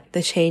like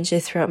the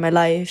changes throughout my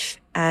life,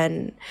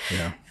 and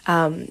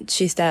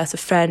she's there as a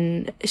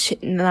friend.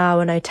 Now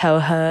when I tell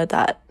her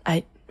that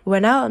I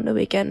went out on the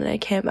weekend and I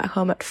came back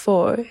home at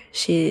 4,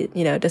 she,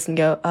 you know, doesn't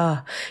go,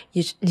 oh,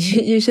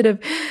 you should have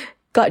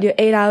got your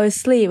 8 hours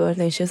sleep or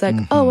anything. She was like,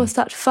 oh, was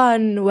that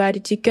fun? Where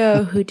did you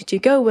go? Who did you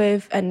go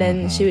with? And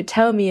then she would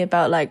tell me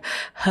about like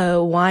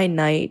her wine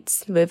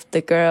nights with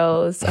the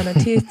girls on a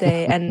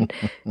Tuesday. And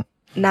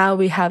now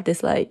we have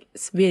this like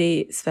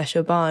really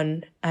special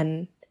bond.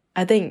 And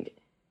I think,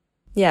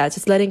 yeah,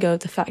 just letting go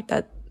of the fact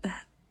that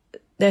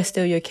they're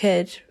still your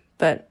kid,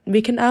 but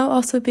we can now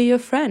also be your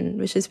friend,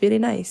 which is really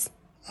nice.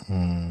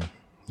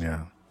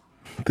 Yeah.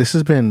 This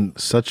has been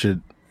such a,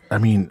 I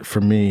mean,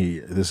 for me,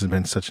 this has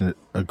been such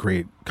a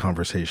great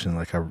conversation.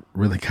 Like, I've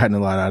really gotten a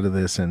lot out of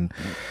this. And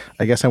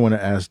I guess I want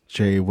to ask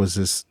Jay, was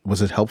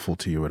it helpful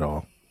to you at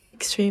all?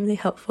 Extremely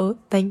helpful.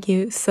 Thank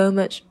you so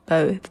much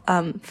both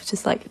for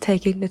just like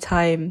taking the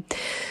time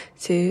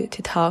to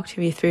talk to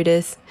me through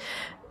this.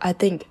 I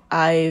think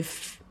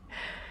I've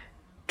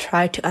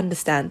tried to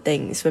understand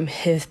things from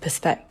his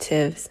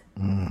perspectives.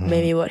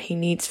 Maybe what he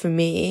needs from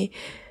me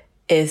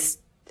is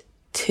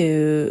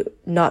to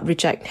not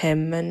reject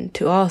him and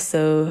to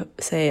also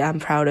say I'm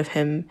proud of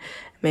him.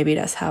 Maybe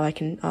that's how I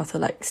can also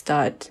like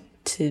start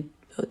to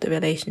build the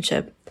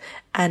relationship,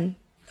 and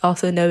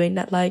also knowing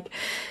that like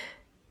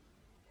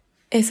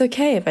it's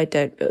okay if I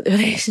don't build the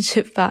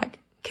relationship back,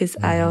 because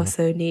I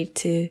also need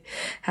to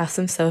have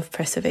some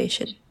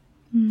self-preservation.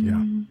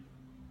 Yeah.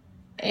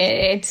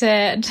 It's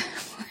a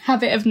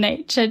habit of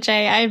nature,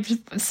 Jay. I'm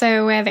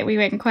so aware that we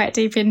went quite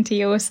deep into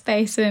your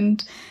space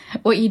and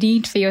what you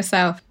need for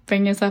yourself.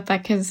 Bring yourself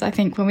back, because I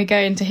think when we go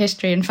into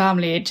history and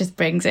family, it just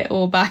brings it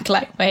all back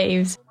like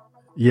waves.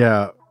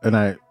 Yeah. And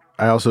I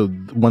also,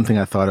 one thing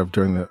I thought of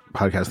during the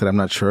podcast that I'm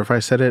not sure if I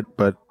said it,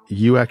 but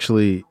you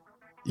actually,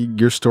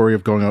 your story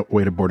of going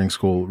away to boarding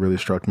school really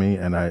struck me.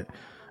 And I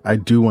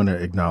do want to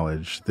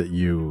acknowledge that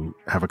you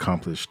have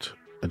accomplished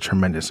a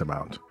tremendous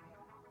amount.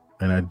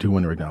 And I do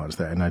want to acknowledge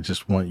that. And I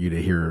just want you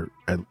to hear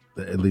at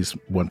least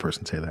one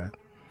person say that.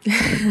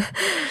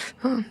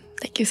 Oh,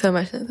 thank you so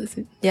much.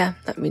 Yeah,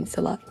 that means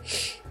a lot.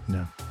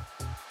 Yeah.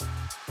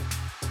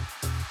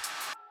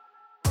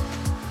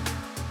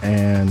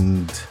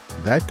 And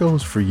that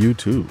goes for you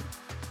too.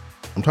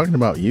 I'm talking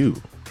about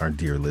you, our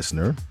dear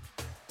listener.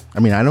 I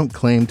mean, I don't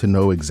claim to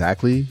know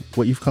exactly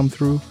what you've come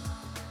through,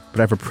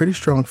 but I have a pretty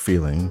strong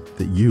feeling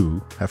that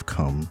you have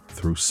come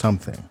through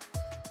something.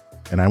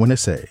 And I want to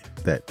say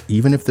that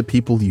even if the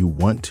people you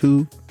want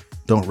to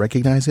don't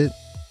recognize it,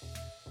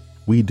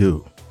 we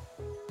do.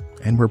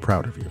 And we're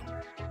proud of you.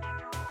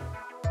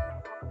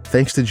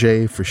 Thanks to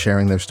Jay for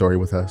sharing their story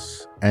with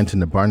us, and to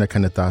Nabarna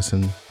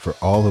Kannathasan for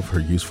all of her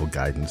useful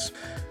guidance.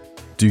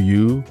 Do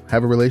you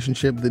have a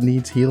relationship that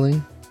needs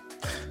healing?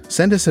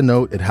 Send us a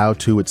note at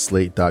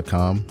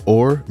howto@slate.com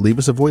or leave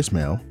us a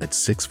voicemail at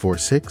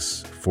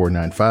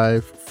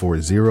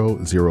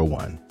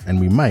 646-495-4001, and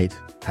we might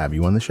have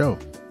you on the show.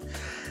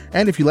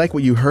 And if you like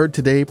what you heard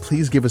today,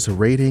 please give us a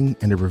rating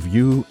and a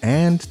review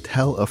and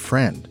tell a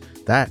friend.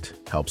 That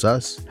helps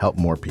us help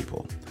more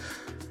people.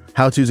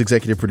 How To's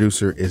executive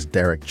producer is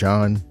Derek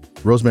John.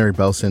 Rosemary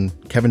Belson,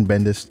 Kevin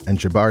Bendis, and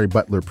Jabari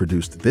Butler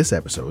produced this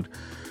episode.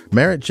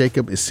 Merritt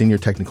Jacob is senior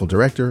technical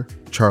director.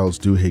 Charles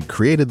Duhigg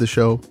created the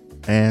show.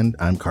 And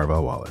I'm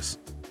Carvel Wallace.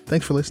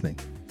 Thanks for listening.